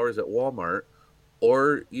couple hours at Walmart,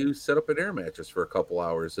 or you set up an air mattress for a couple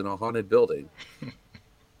hours in a haunted building.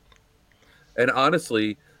 And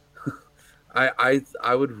honestly, I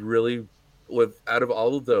would really, out of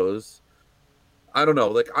all of those, I don't know,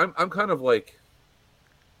 like I'm kind of like,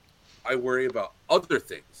 I worry about other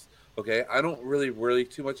things. Okay, I don't really worry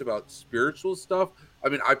too much about spiritual stuff. I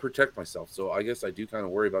mean, I protect myself, so I guess I do kind of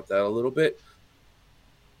worry about that a little bit.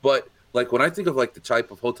 But like when I think of like the type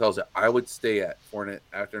of hotels that I would stay at for an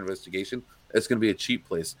after investigation, it's going to be a cheap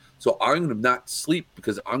place. So I'm going to not sleep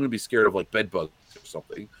because I'm going to be scared of like bed bugs or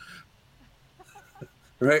something.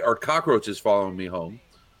 Right? Or cockroaches following me home.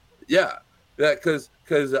 Yeah. That because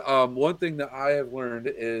one thing that I have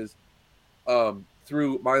learned is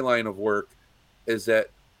through my line of work is that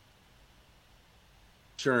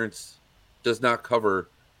insurance does not cover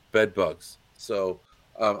bed bugs. So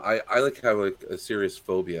I like have like a serious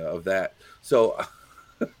phobia of that. So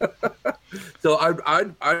so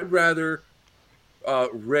I'd rather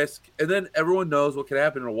risk, and then everyone knows what can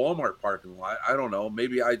happen in a Walmart parking lot. I don't know.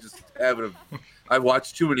 Maybe I just haven't. I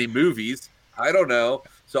watched too many movies. I don't know.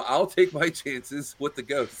 So I'll take my chances with the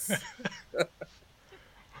ghosts.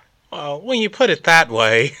 Well, when you put it that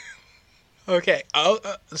way, okay.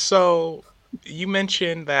 So you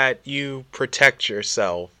mentioned that you protect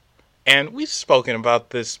yourself, and we've spoken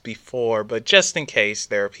about this before, but just in case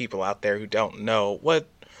there are people out there who don't know, what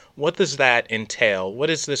does that entail? What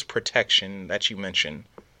is this protection that you mentioned?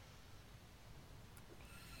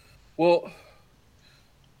 Well,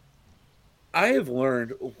 I have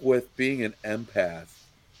learned with being an empath,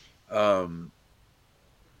 um,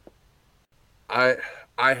 I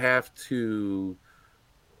I have to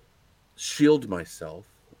shield myself,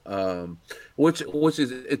 which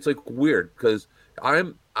is it's like weird because I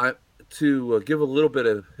to give a little bit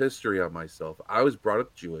of history on myself. I was brought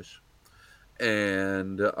up Jewish,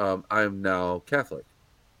 and I'm now Catholic,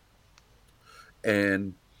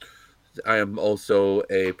 and I am also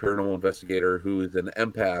a paranormal investigator who is an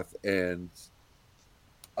empath, and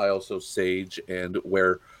I also sage and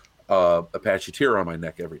wear Apache tear on my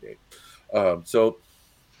neck every day. So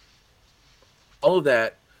all of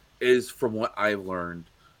that is from what I've learned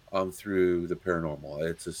through the paranormal.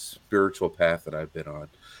 It's a spiritual path that I've been on.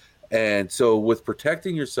 And so with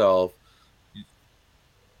protecting yourself,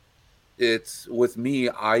 it's with me,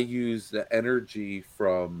 I use the energy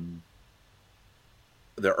from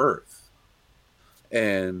the earth.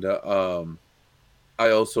 And I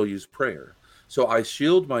also use prayer. So I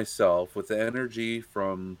shield myself with the energy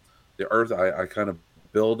from the earth. I kind of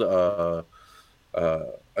build a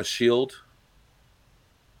shield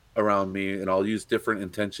around me, and I'll use different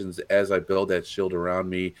intentions as I build that shield around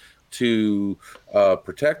me to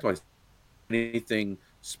protect myself from anything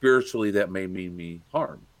spiritually that may mean me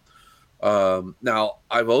harm. Now,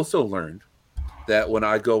 I've also learned that when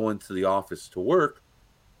I go into the office to work,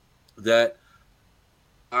 that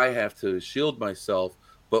I have to shield myself,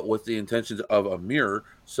 but with the intentions of a mirror,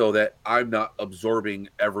 so that I'm not absorbing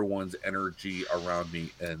everyone's energy around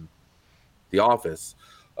me in the office.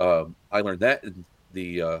 I learned that in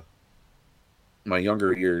the my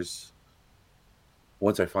younger years.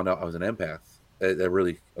 Once I found out I was an empath, that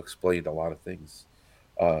really explained a lot of things.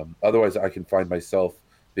 Otherwise, I can find myself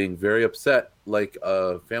being very upset, like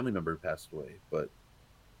a family member passed away, but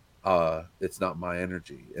it's not my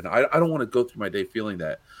energy, and I don't want to go through my day feeling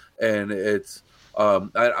that. And it's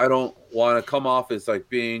I don't want to come off as like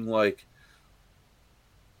being like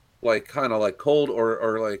kind of like cold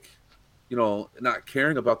or like not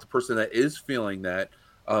caring about the person that is feeling that.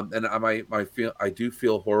 And I do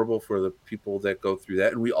feel horrible for the people that go through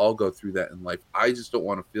that, and we all go through that in life. I just don't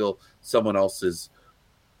want to feel someone else's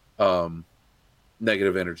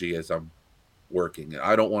negative energy as I'm working.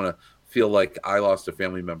 I don't want to feel like I lost a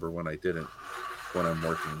family member when I didn't, when I'm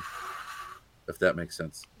working, if that makes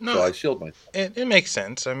sense. No, So I shield myself. it makes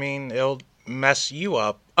sense. I mean, it'll mess you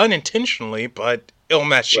up unintentionally, but it'll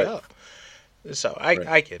mess you Right. up. So Right.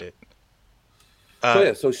 I get it. So Uh,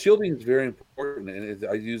 yeah, so shielding is very important, and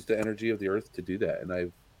I use the energy of the earth to do that. And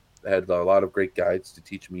I've had a lot of great guides to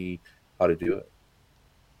teach me how to do it.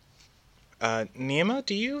 Nima,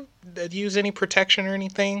 do you use any protection or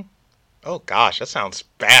anything? Oh gosh, that sounds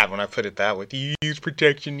bad when I put it that way. Do you use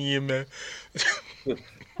protection, Nima?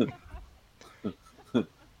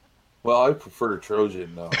 Well, I prefer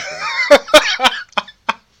Trojan now.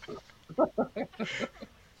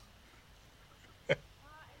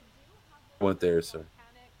 Went there, sir.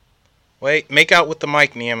 Wait, make out with the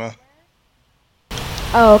mic, Nima.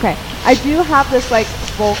 Oh, okay. I do have this like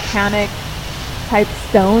volcanic type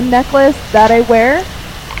stone necklace that I wear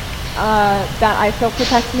that I feel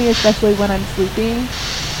protects me, especially when I'm sleeping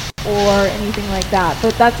or anything like that.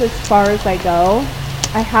 But that's as far as I go.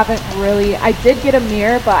 I haven't really. I did get a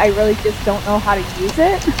mirror, but I really just don't know how to use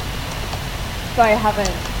it. So I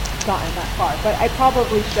haven't gotten that far. But I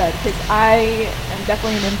probably should, because I am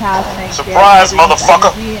definitely an empath and I get Surprise, everyone's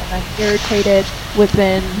motherfucker! energy, and I'm irritated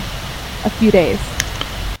within a few days.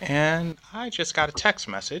 And I just got a text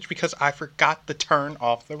message because I forgot to turn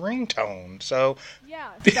off the ringtone. So Yeah,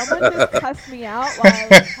 someone just cussed me out while I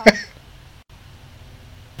was talking.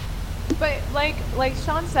 But like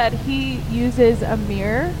Sean said, he uses a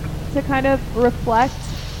mirror to kind of reflect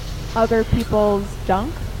other people's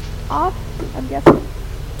junk off, I'm guessing.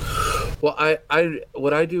 Well,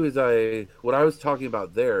 what I do is what I was talking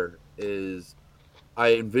about there is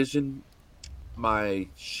I envision my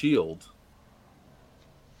shield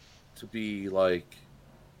to be like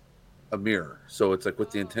a mirror. So it's like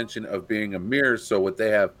with the intention of being a mirror. So what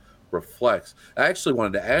they have reflects. I actually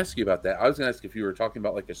wanted to ask you about that. I was going to ask if you were talking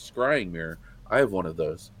about like a scrying mirror. I have one of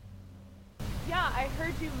those. Yeah, I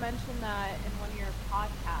heard you mention that in one of your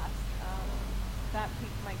podcasts. That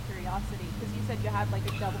piqued my curiosity because you said you had like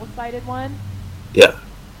a double-sided one. Yeah.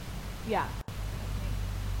 Yeah.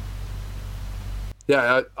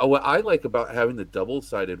 Yeah, what I like about having the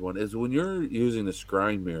double-sided one is when you're using the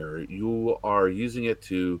scrying mirror, you are using it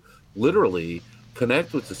to literally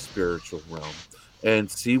connect with the spiritual realm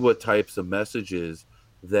and see what types of messages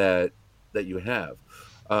that you have.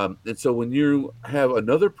 And so when you have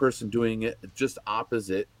another person doing it just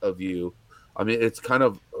opposite of you, I mean, it's kind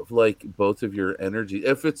of like both of your energy.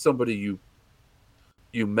 If it's somebody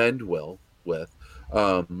you mend well with,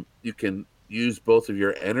 you can use both of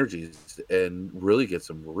your energies and really get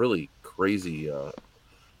some really crazy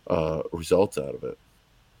results out of it.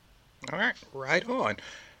 All right, right on.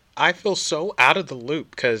 I feel so out of the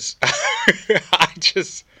loop because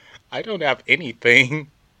I don't have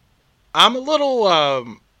anything. I'm a little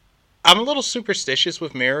I'm a little superstitious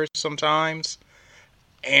with mirrors sometimes,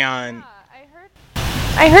 and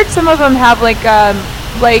I heard some of them have like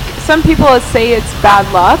some people say it's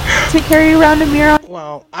bad luck to carry around a mirror.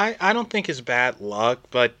 well, I don't think it's bad luck,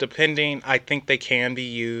 but depending, I think they can be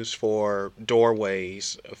used for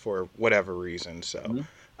doorways for whatever reason. So Mhm.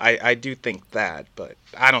 I do think that, but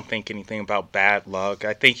I don't think anything about bad luck.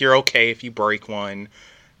 I think you're okay if you break one.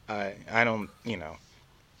 I don't,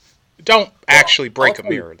 don't Well, actually break a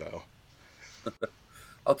mirror though.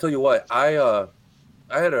 I'll tell you what. I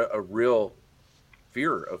had a real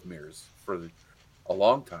fear of mirrors for a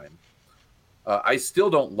long time. I still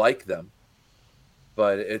don't like them,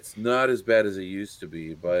 but it's not as bad as it used to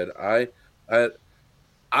be. But I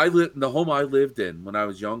I lived in the home I lived in when I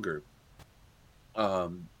was younger.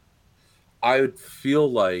 Um, I would feel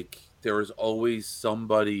like there was always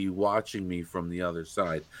somebody watching me from the other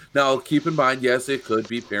side. Now, keep in mind, yes, it could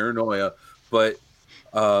be paranoia, but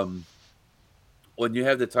um, when you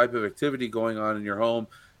have the type of activity going on in your home,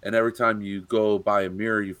 and every time you go by a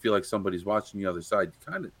mirror, you feel like somebody's watching the other side.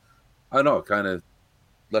 You kind of, I don't know, it kind of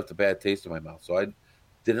left a bad taste in my mouth. So I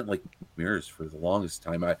didn't like mirrors for the longest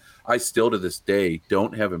time. I still to this day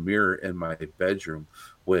don't have a mirror in my bedroom,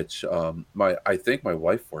 which my I think my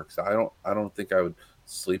wife works. I don't think I would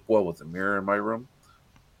sleep well with a mirror in my room.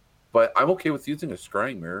 But I'm okay with using a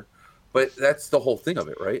scrying mirror. But that's the whole thing of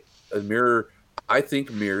it, right? A mirror. I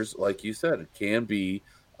think mirrors, like you said, it can be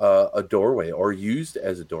a doorway or used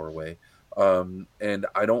as a doorway. And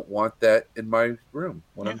I don't want that in my room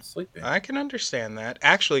when Yeah, I'm sleeping. I can understand that.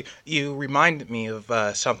 Actually, you reminded me of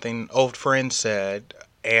something old friend said,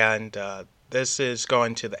 and this is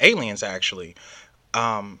going to the aliens actually.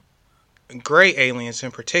 Um, Gray aliens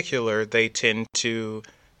in particular, they tend to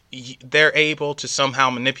they're able to somehow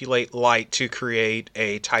manipulate light to create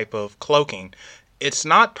a type of cloaking. It's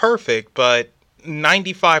not perfect, but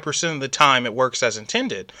 95% of the time it works as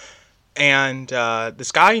intended. And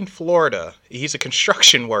this guy in Florida, he's a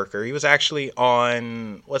construction worker. He was actually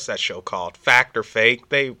on, what's that show called? Fact or Fake.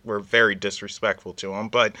 They were very disrespectful to him.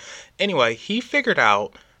 But anyway, he figured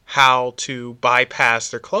out how to bypass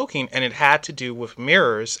their cloaking, and it had to do with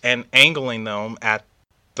mirrors and angling them at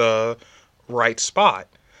the right spot.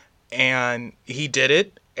 And he did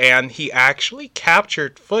it, and he actually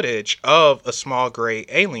captured footage of a small gray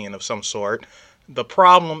alien of some sort. The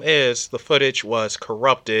problem is the footage was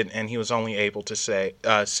corrupted, and he was only able to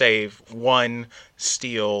save one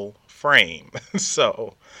steel frame.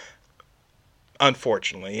 So,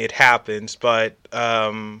 unfortunately, it happens. But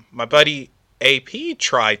my buddy AP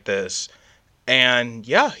tried this, and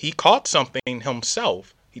yeah, he caught something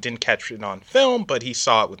himself. He didn't catch it on film, but he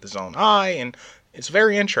saw it with his own eye, and it's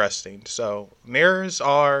very interesting. So, mirrors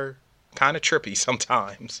are kind of trippy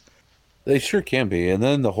sometimes. They sure can be. And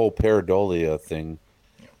then the whole pareidolia thing.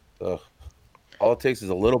 Ugh. All it takes is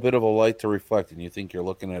a little bit of a light to reflect, and you think you're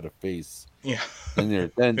looking at a face. Yeah.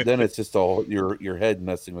 Then it's just all your head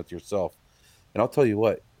messing with yourself. And I'll tell you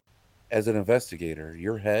what, as an investigator,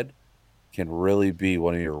 your head can really be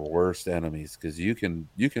one of your worst enemies because you can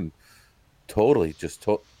totally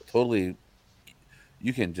totally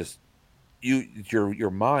you can just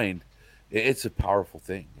your mind. It's a powerful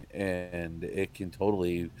thing, and it can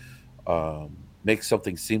totally make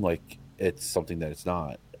something seem like it's something that it's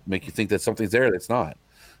not. Make you think that something's there that's not.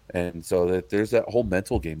 And so that there's that whole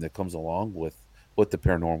mental game that comes along with with the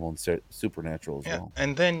paranormal and supernatural as Yeah, well.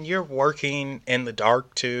 and then you're working in the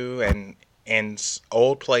dark too, and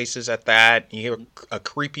old places at that. You hear a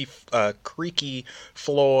creaky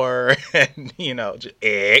floor, and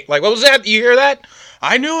like what was that? You hear that?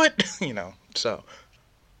 I knew it. So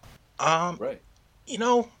Right. you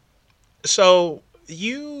know, so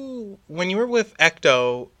you when you were with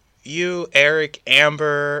Ecto, you, Eric,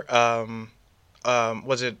 Amber,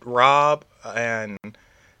 was it Rob and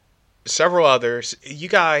several others? You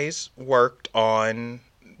guys worked on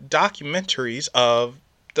documentaries of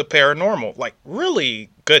the paranormal, like really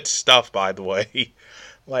good stuff, by the way.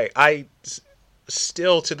 Like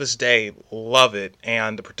still to this day love it,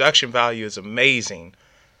 and the production value is amazing.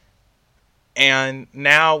 And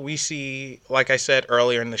now we see, like I said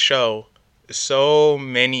earlier in the show, so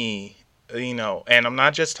many, and I'm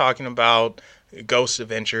not just talking about Ghost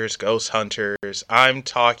Adventures, Ghost Hunters. I'm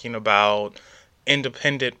talking about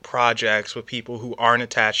independent projects with people who aren't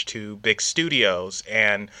attached to big studios,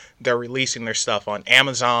 and they're releasing their stuff on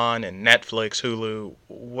Amazon and Netflix, Hulu,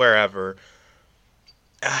 wherever.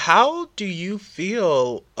 How do you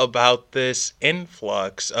feel about this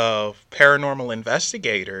influx of paranormal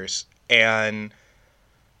investigators? And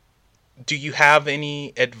do you have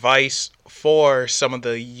any advice for some of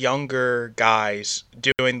the younger guys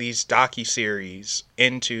doing these docu-series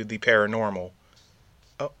into the paranormal?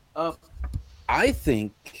 Oh, I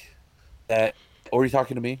think that. Or are you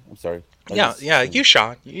talking to me? I'm sorry. yeah, you,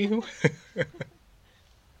 Sean. You.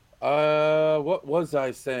 What was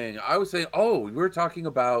I saying? I was saying, we were talking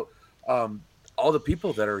about all the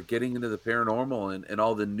people that are getting into the paranormal and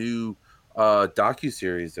all the new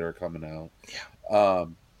docu-series that are coming out. Yeah.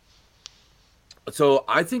 So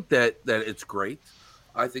I think that it's great.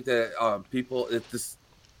 I think that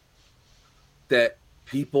that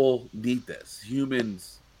people need this.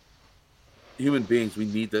 Human beings, we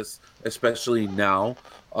need this, especially now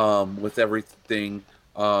with everything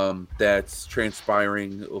that's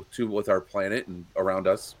transpiring with our planet and around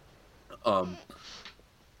us.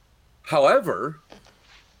 However,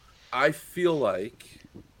 I feel like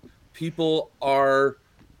people are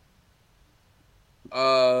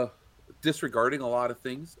disregarding a lot of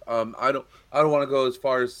things. I don't want to go as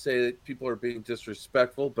far as say that people are being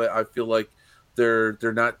disrespectful, but I feel like they're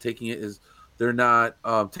not taking it as they're not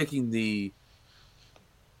taking the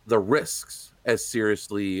risks as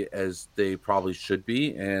seriously as they probably should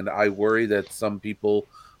be, and I worry that some people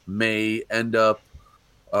may end up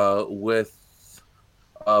with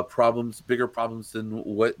bigger problems than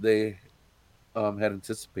what they had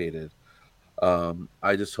anticipated.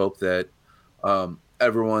 I just hope that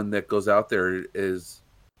everyone that goes out there is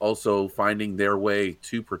also finding their way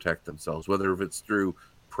to protect themselves, whether if it's through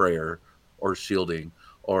prayer or shielding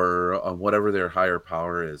or whatever their higher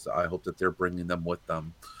power is. I hope that they're bringing them with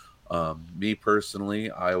them. Me personally,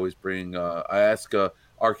 I always bring. I ask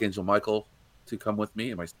Archangel Michael to come with me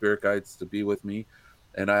and my spirit guides to be with me,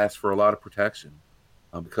 and I ask for a lot of protection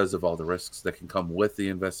because of all the risks that can come with the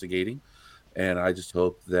investigating. And I just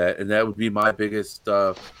hope and that would be my biggest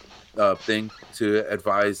thing to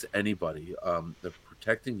advise anybody. That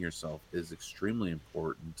protecting yourself is extremely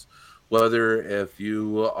important, whether if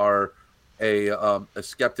you are a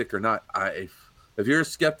skeptic or not. If you're a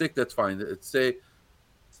skeptic, that's fine.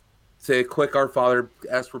 Say a quick Our Father,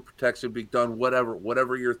 ask for protection, be done,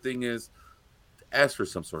 whatever your thing is, ask for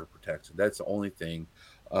some sort of protection. That's the only thing,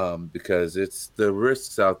 because it's the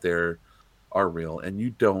risks out there are real, and you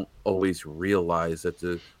don't always realize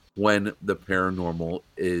that when the paranormal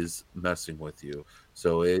is messing with you.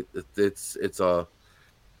 So it's a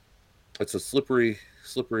slippery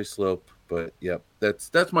slope. But yeah,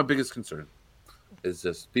 that's my biggest concern, is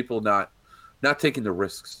just people not taking the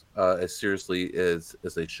risks as seriously as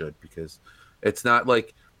they should, because it's not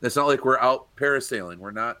like we're out parasailing.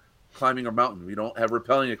 We're not climbing a mountain. We don't have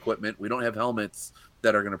rappelling equipment. We don't have helmets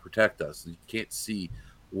that are going to protect us. You can't see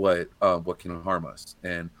what can harm us,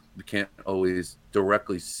 and we can't always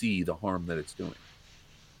directly see the harm that it's doing.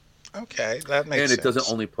 Okay, that makes sense. And it doesn't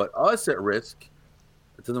only put us at risk.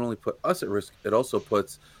 It also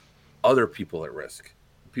puts other people at risk,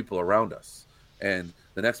 people around us, and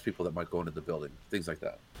the next people that might go into the building, things like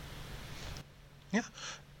that. Yeah,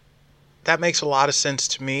 that makes a lot of sense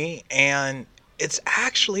to me, and it's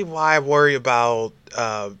actually why I worry about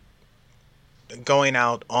going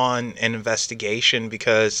out on an investigation,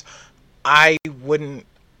 because I wouldn't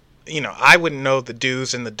know the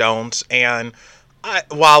do's and the don'ts, and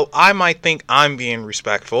while I might think I'm being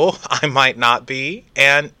respectful, I might not be,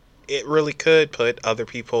 and it really could put other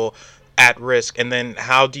people at risk. And then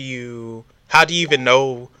how do you even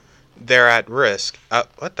know they're at risk?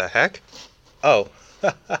 What the heck? Oh,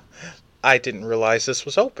 I didn't realize this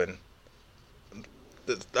was open.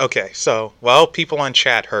 Okay, so, well, people on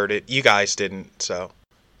chat heard it. You guys didn't, so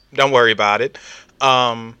don't worry about it. See,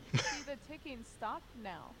 the ticking stopped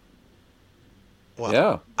now. Well,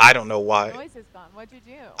 Yeah. I don't know The why. noise is gone. What'd you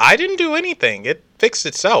do? I didn't do anything. It fixed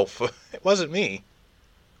itself. It wasn't me.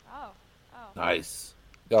 Oh. Nice.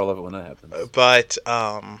 Gotta love it when that happens.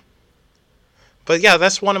 But yeah,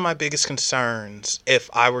 that's one of my biggest concerns. If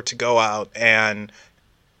I were to go out and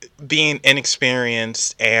being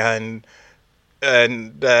inexperienced and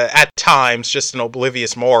at times just an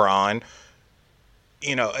oblivious moron,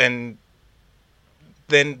 and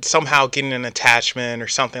then somehow getting an attachment or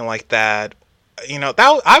something like that,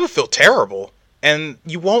 that I would feel terrible. And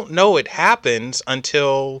you won't know it happens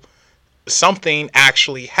until something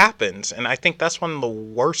actually happens. And I think that's one of the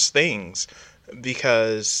worst things,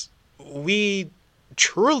 because we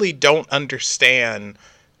truly don't understand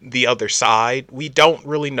the other side. We don't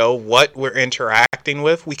really know what we're interacting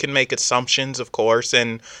with. We can make assumptions, of course,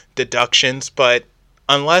 and deductions, but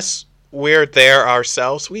unless we're there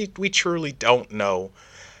ourselves, we truly don't know.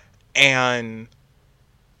 And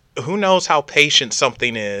who knows how patient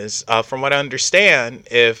something is. From what I understand,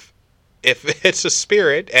 if it's a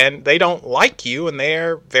spirit and they don't like you and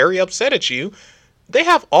they're very upset at you, they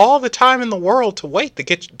have all the time in the world to wait to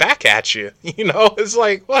get back at you. It's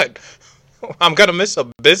like, what? I'm gonna miss a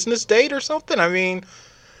business date or something? I mean,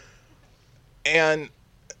 and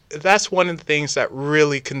that's one of the things that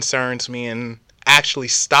really concerns me and actually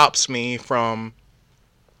stops me from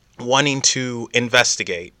wanting to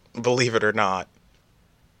investigate, believe it or not.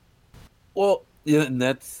 Well, yeah, and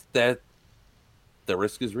that's that. The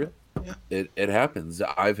risk is real. Yeah. It happens.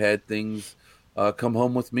 I've had things come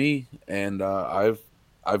home with me, and I've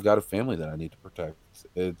got a family that I need to protect.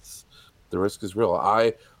 It's the risk is real.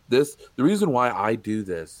 The reason why I do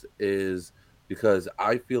this is because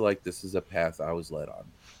I feel like this is a path I was led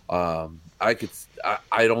on. I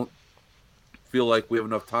don't feel like we have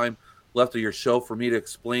enough time left of your show for me to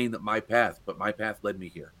explain that my path, but my path led me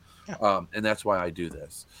here. Yeah. And that's why I do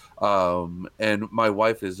this. And my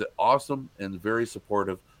wife is awesome and very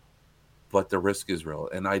supportive, but the risk is real.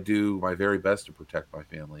 And I do my very best to protect my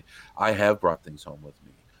family. I have brought things home with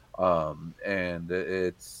me. And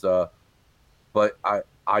it's, but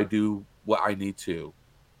I do what I need to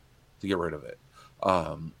get rid of it.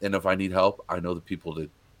 And if I need help, I know the people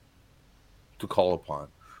to call upon.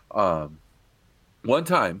 One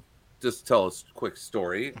time, just to tell a quick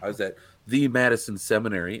story, I was at the Madison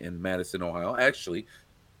Seminary in Madison, Ohio. Actually,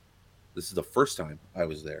 this is the first time I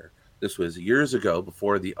was there. This was years ago,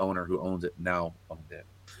 before the owner who owns it now owned it.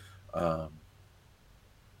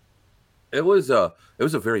 It was a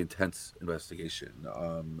very intense investigation.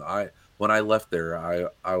 When I left there,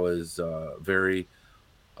 I was very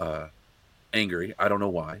angry. I don't know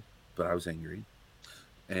why, but I was angry,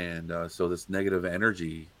 and so this negative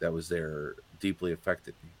energy that was there deeply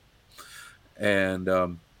affected me.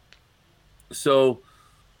 And so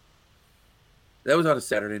that was on a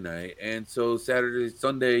Saturday night, and so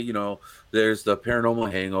Sunday, there's the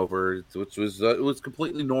paranormal hangover, which was it was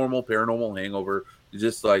completely normal paranormal hangover. You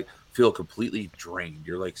just like feel completely drained.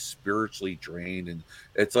 You're like spiritually drained, and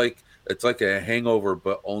it's like a hangover,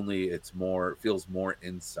 but only it feels more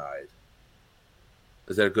inside.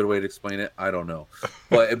 Is that a good way to explain it? I don't know,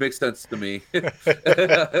 but it makes sense to me.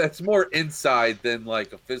 It's more inside than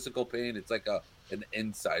like a physical pain. It's like an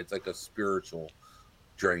inside. It's like a spiritual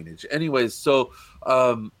drainage. Anyways, so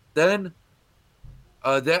then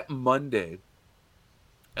that Monday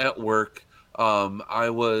at work, I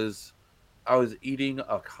was eating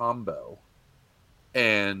a combo,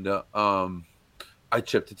 and I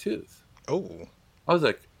chipped a tooth. Oh. I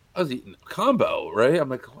was eating a combo, right? I'm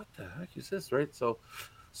like, what the heck is this, right? So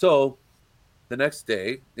the next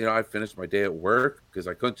day, I finished my day at work because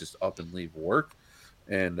I couldn't just up and leave work.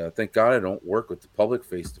 And thank God I don't work with the public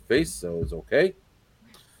face to face, so it's okay.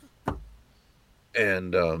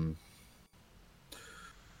 And the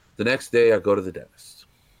next day I go to the dentist.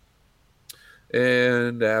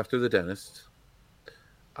 And after the dentist,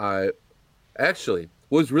 what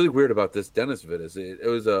was really weird about this dentist visit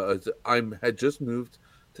is I had just moved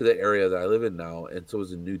to the area that I live in now, and so it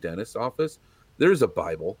was a new dentist office. There's a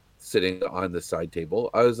Bible sitting on the side table.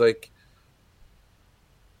 I was like,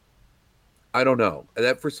 I don't know. And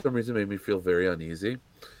that for some reason made me feel very uneasy.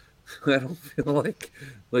 I don't feel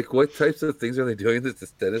like what types of things are they doing at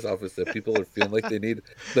this dentist office that people are feeling like they need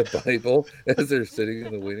the Bible as they're sitting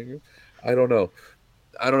in the waiting room? I don't know.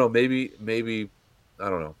 Maybe I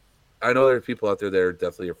don't know. I know there are people out there that are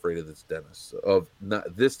definitely afraid of this dentist, of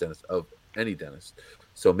not this dentist, of any dentist.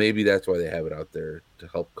 So maybe that's why they have it out there to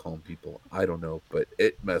help calm people. I don't know, but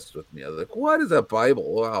it messed with me. I was like, what is a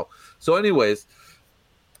Bible? Wow. So, anyways,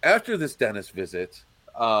 after this dentist visit,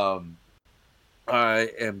 I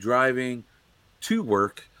am driving to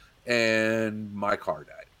work and my car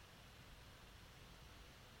died.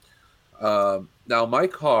 Now, my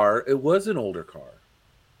car, it was an older car,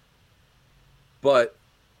 but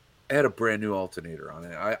it had a brand new alternator on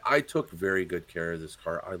it. I took very good care of this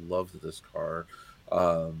car. I loved this car.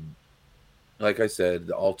 Like I said,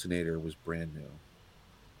 the alternator was brand new,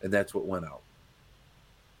 and that's what went out.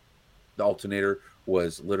 The alternator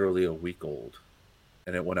was literally a week old,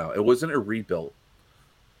 and it went out. It wasn't a rebuilt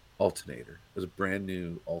alternator. It was a brand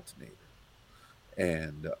new alternator,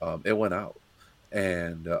 and it went out.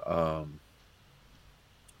 And I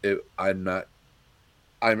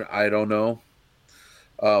don't know.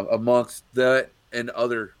 Amongst that and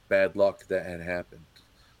other bad luck that had happened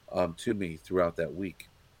to me throughout that week.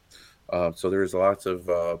 So there's lots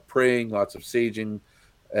of praying, lots of saging,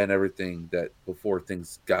 and everything that before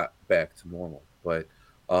things got back to normal. But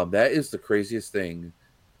that is the craziest thing.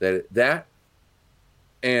 That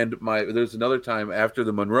and there's another time after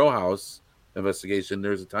the Monroe House investigation.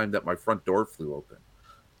 There's a time that my front door flew open,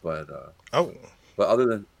 but other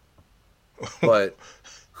than but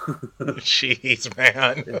jeez,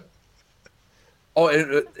 man. Oh,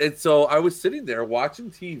 and so I was sitting there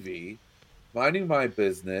watching TV, minding my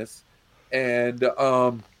business, and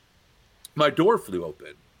my door flew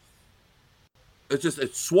open.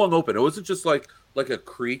 It swung open. It wasn't just like a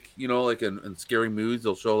creak, like in Scary Movies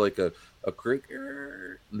they'll show like a creak.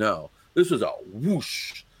 No, this was a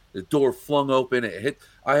whoosh. The door flung open. It hit.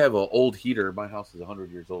 I have an old heater. My house is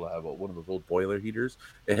 100 years old. I have one of those old boiler heaters.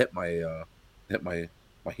 It hit my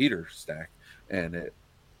heater stack, and it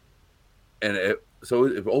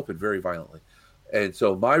opened very violently. And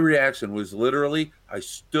so my reaction was literally, I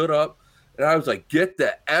stood up and I was like, get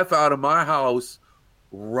the F out of my house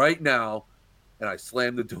right now. And I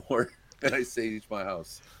slammed the door and I saged my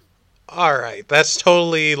house. All right. That's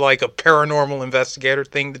totally like a paranormal investigator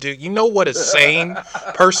thing to do. You know what a sane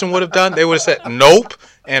person would have done? They would have said, nope,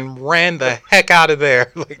 and ran the heck out of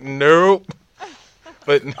there. Like, nope.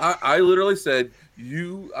 But I literally said,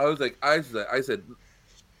 I said,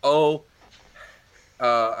 oh,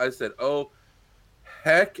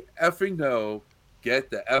 heck effing no.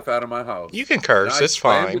 Get the F out of my house. You can curse. It's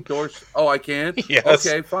fine. Oh, I can? Yes.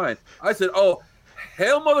 Okay, fine. I said, oh,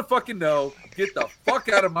 hell motherfucking no. Get the fuck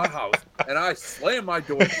out of my house. And I slammed my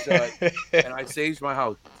door shut and I saged my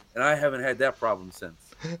house. And I haven't had that problem since.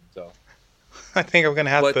 So I think I'm going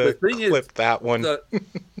to have to clip that one.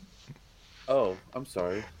 Oh, I'm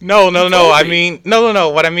sorry. No. I mean, no.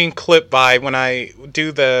 What I mean, clip by when I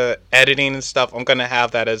do the editing and stuff, I'm gonna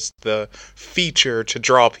have that as the feature to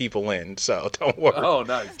draw people in. So don't worry. Oh,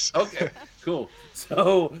 nice. Okay, cool.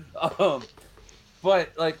 So,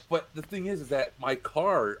 but the thing is that my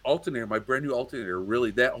car alternator, my brand new alternator,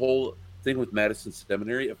 really that whole thing with Madison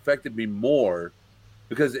Seminary affected me more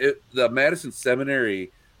because the Madison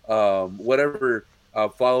Seminary, whatever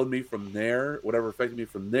followed me from there, whatever affected me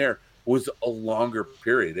from there. Was a longer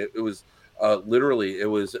period. It was literally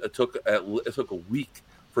it took a week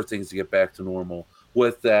for things to get back to normal.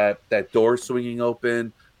 With that door swinging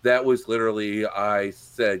open, that was literally I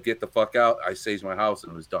said get the fuck out. I saged my house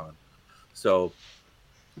and it was done. So,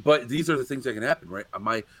 but these are the things that can happen, right?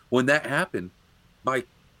 When that happened, my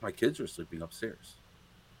kids were sleeping upstairs.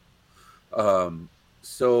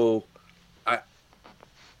 So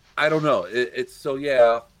I don't know. It's so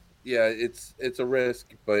yeah. Yeah, it's a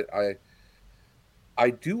risk, but I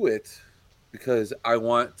do it because I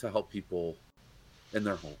want to help people in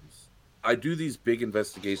their homes. I do these big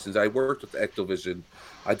investigations. I worked with Ectovision.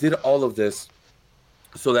 I did all of this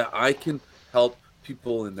so that I can help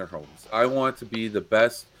people in their homes. I want to be the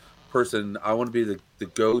best person. I want to be the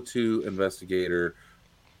go-to investigator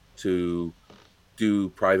to do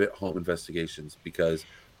private home investigations because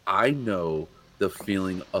I know the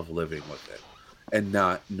feeling of living with it. And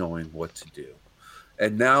not knowing what to do.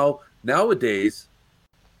 And nowadays,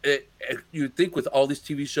 you think with all these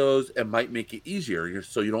TV shows, it might make it easier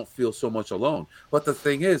so you don't feel so much alone. But the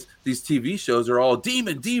thing is, these TV shows are all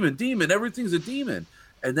demon. Everything's a demon.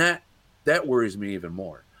 And that worries me even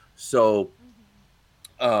more. So,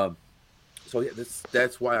 yeah,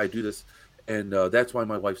 that's why I do this. And that's why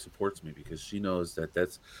my wife supports me because she knows that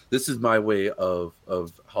this is my way of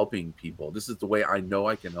helping people. This is the way I know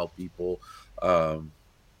I can help people.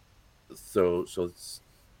 So it's,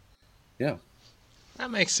 yeah.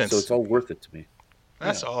 That makes sense. So it's all worth it to me.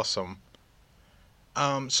 That's awesome.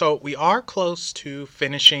 So we are close to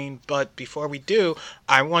finishing, but before we do,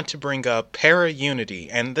 I want to bring up Para Unity,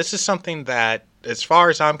 and this is something that, as far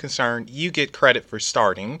as I'm concerned, you get credit for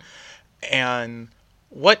starting. And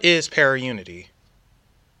what is Para Unity?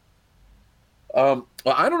 Well,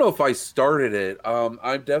 I don't know if I started it.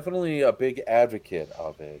 I'm definitely a big advocate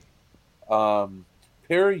of it. Um,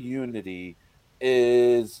 Para Unity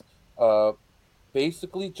is uh,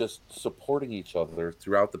 basically just supporting each other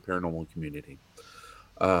throughout the paranormal community.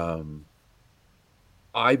 Um,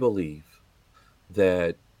 I believe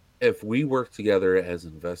that if we work together as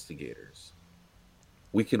investigators,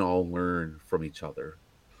 we can all learn from each other.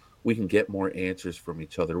 We can get more answers from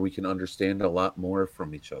each other. We can understand a lot more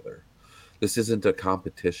from each other. This isn't a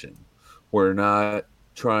competition. We're not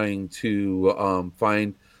trying to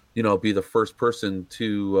find, be the first person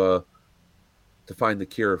to find the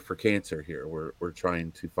cure for cancer here. We're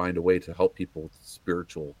trying to find a way to help people with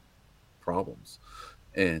spiritual problems.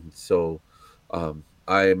 And so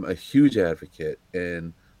I'm a huge advocate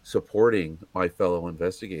in supporting my fellow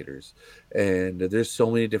investigators. And there's so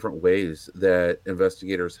many different ways that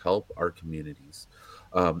investigators help our communities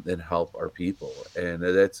and help our people. And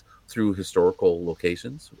that's through historical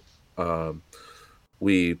locations. Um,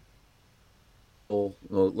 we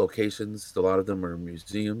locations, a lot of them are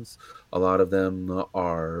museums, a lot of them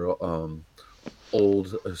are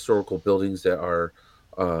old historical buildings that are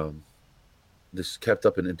um, this kept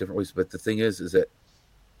up in different ways. But the thing is that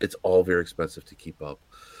it's all very expensive to keep up,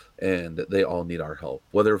 and they all need our help.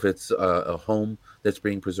 Whether if it's a home that's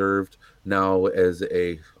being preserved now as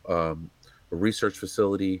a research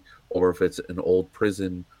facility, or if it's an old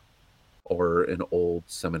prison or an old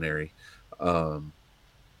seminary, um,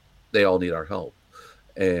 they all need our help,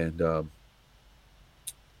 and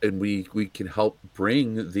we can help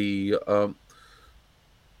bring the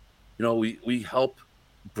we help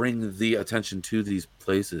bring the attention to these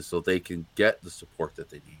places so they can get the support that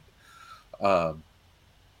they need.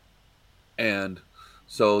 And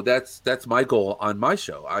so that's my goal on my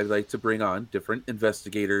show. I like to bring on different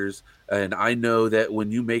investigators, and I know that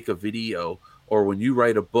when you make a video or when you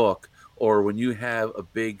write a book or when you have a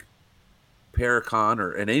big paracon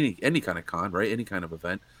or any kind of con, right, any kind of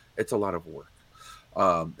event, it's a lot of work,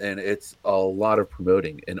 and it's a lot of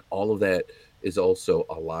promoting, and all of that is also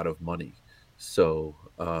a lot of money. So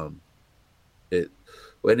it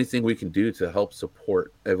anything we can do to help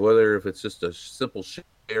support, whether if it's just a simple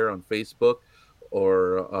share on Facebook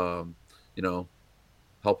or you know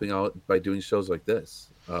helping out by doing shows like this.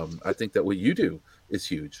 I think that what you do is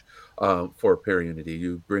huge for Para Unity.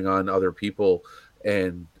 You bring on other people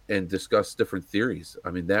and discuss different theories.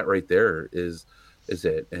 I mean, that right there is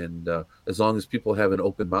it. And as long as people have an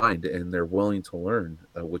open mind and they're willing to learn,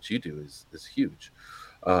 what you do is huge.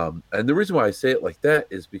 And the reason why I say it like that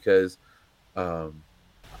is because um,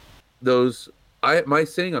 my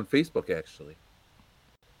saying on Facebook actually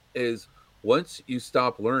is once you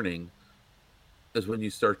stop learning is when you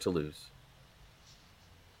start to lose.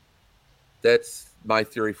 That's my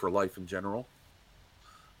theory for life in general.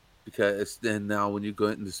 Because then now when you go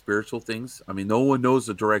into spiritual things, I mean, no one knows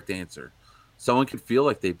the direct answer. Someone can feel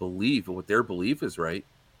like they believe what their belief is right.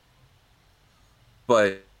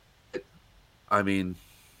 But I mean,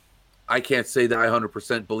 I can't say that I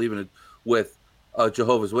 100% believe in it with a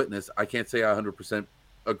Jehovah's Witness. I can't say I 100%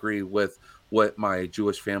 agree with what my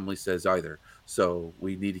Jewish family says either. So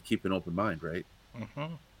we need to keep an open mind, right?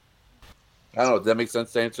 Mm-hmm. I don't know. Does that make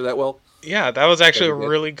sense to answer that well? Yeah, that was actually a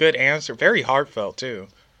really good answer. Very heartfelt too.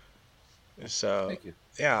 So, Thank you.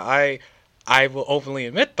 yeah, I will openly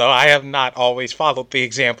admit though I have not always followed the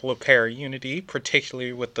example of Para Unity,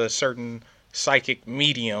 particularly with a certain psychic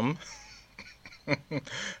medium.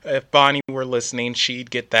 If Bonnie were listening,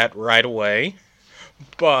 she'd get that right away.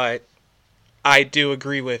 But I do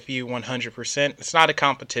agree with you 100%. It's not a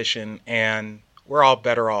competition, and we're all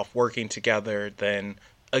better off working together than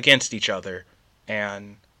against each other.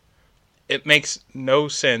 And it makes no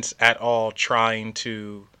sense at all trying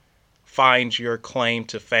to find your claim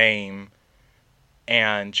to fame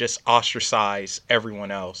and just ostracize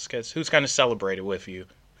everyone else. Because who's going to celebrate it with you?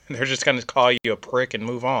 They're just going to call you a prick and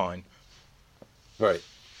move on. Right.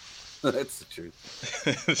 That's the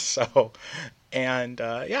truth. So, and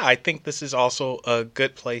yeah, I think this is also a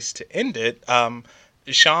good place to end it.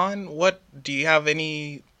 Sean, what do you have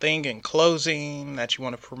anything in closing that you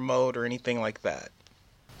want to promote or anything like that?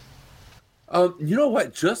 You know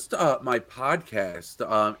what? Just my podcast,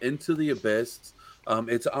 Into the Abyss.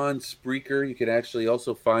 It's on Spreaker. You can actually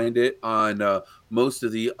also find it on most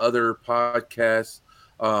of the other podcast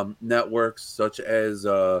networks, such as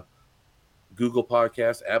Google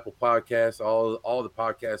Podcasts, Apple Podcasts, all the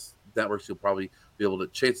podcast networks you'll probably be able to.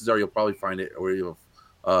 Chances are you'll probably find it, or you'll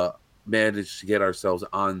manage to get ourselves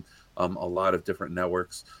on a lot of different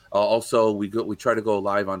networks. Also, we try to go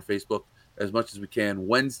live on Facebook as much as we can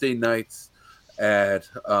Wednesday nights at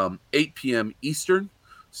 8 p.m. Eastern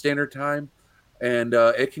Standard Time, and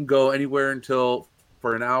it can go anywhere until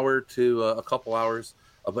for an hour to a couple hours,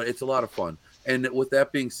 but it's a lot of fun. And with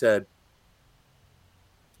that being said,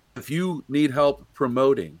 if you need help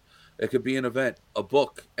promoting, it could be an event, a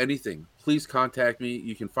book, anything, please contact me.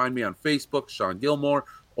 You can find me on Facebook, Sean Gilmore,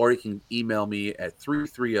 or you can email me at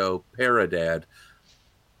 330-PARADAD.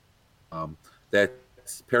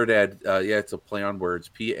 That's Paradad. Yeah, it's a play on words,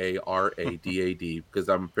 Paradad, because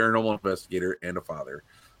I'm a paranormal investigator and a father.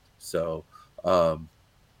 So,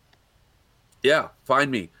 yeah,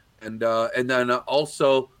 find me. And then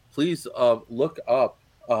also, please look up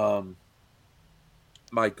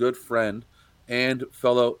my good friend and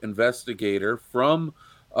fellow investigator from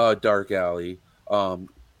Dark Alley,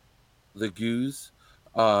 the Goose,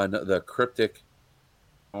 on the Cryptic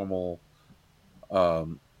Paranormal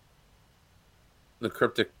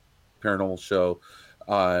Show.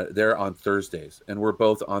 They're on Thursdays, and we're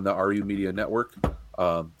both on the RU Media Network.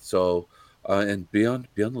 And be on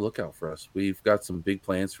the lookout for us. We've got some big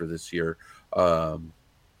plans for this year.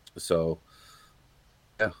 So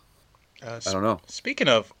yeah. I don't know. Speaking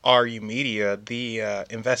of RU Media, the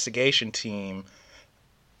investigation team,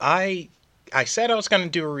 I said I was going to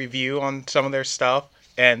do a review on some of their stuff,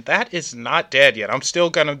 and that is not dead yet. I'm still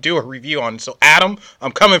going to do a review on it. So, Adam,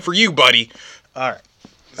 I'm coming for you, buddy. All right.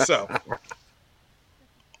 So,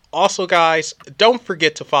 also, guys, don't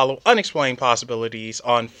forget to follow Unexplained Possibilities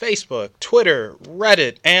on Facebook, Twitter,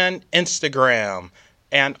 Reddit, and Instagram.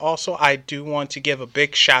 And also, I do want to give a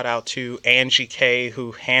big shout out to Angie K,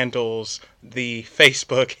 who handles the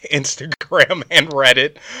Facebook, Instagram, and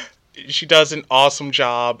Reddit. She does an awesome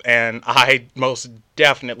job, and I most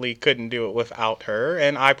definitely couldn't do it without her,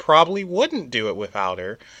 and I probably wouldn't do it without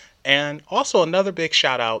her. And also, another big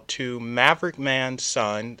shout out to Maverick Man's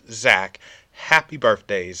son, Zach. Happy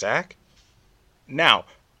birthday, Zach. Now,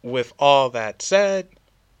 with all that said,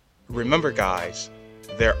 remember, guys,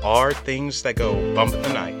 there are things that go bump in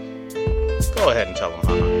the night. Go ahead and tell them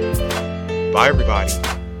hi. Bye, everybody.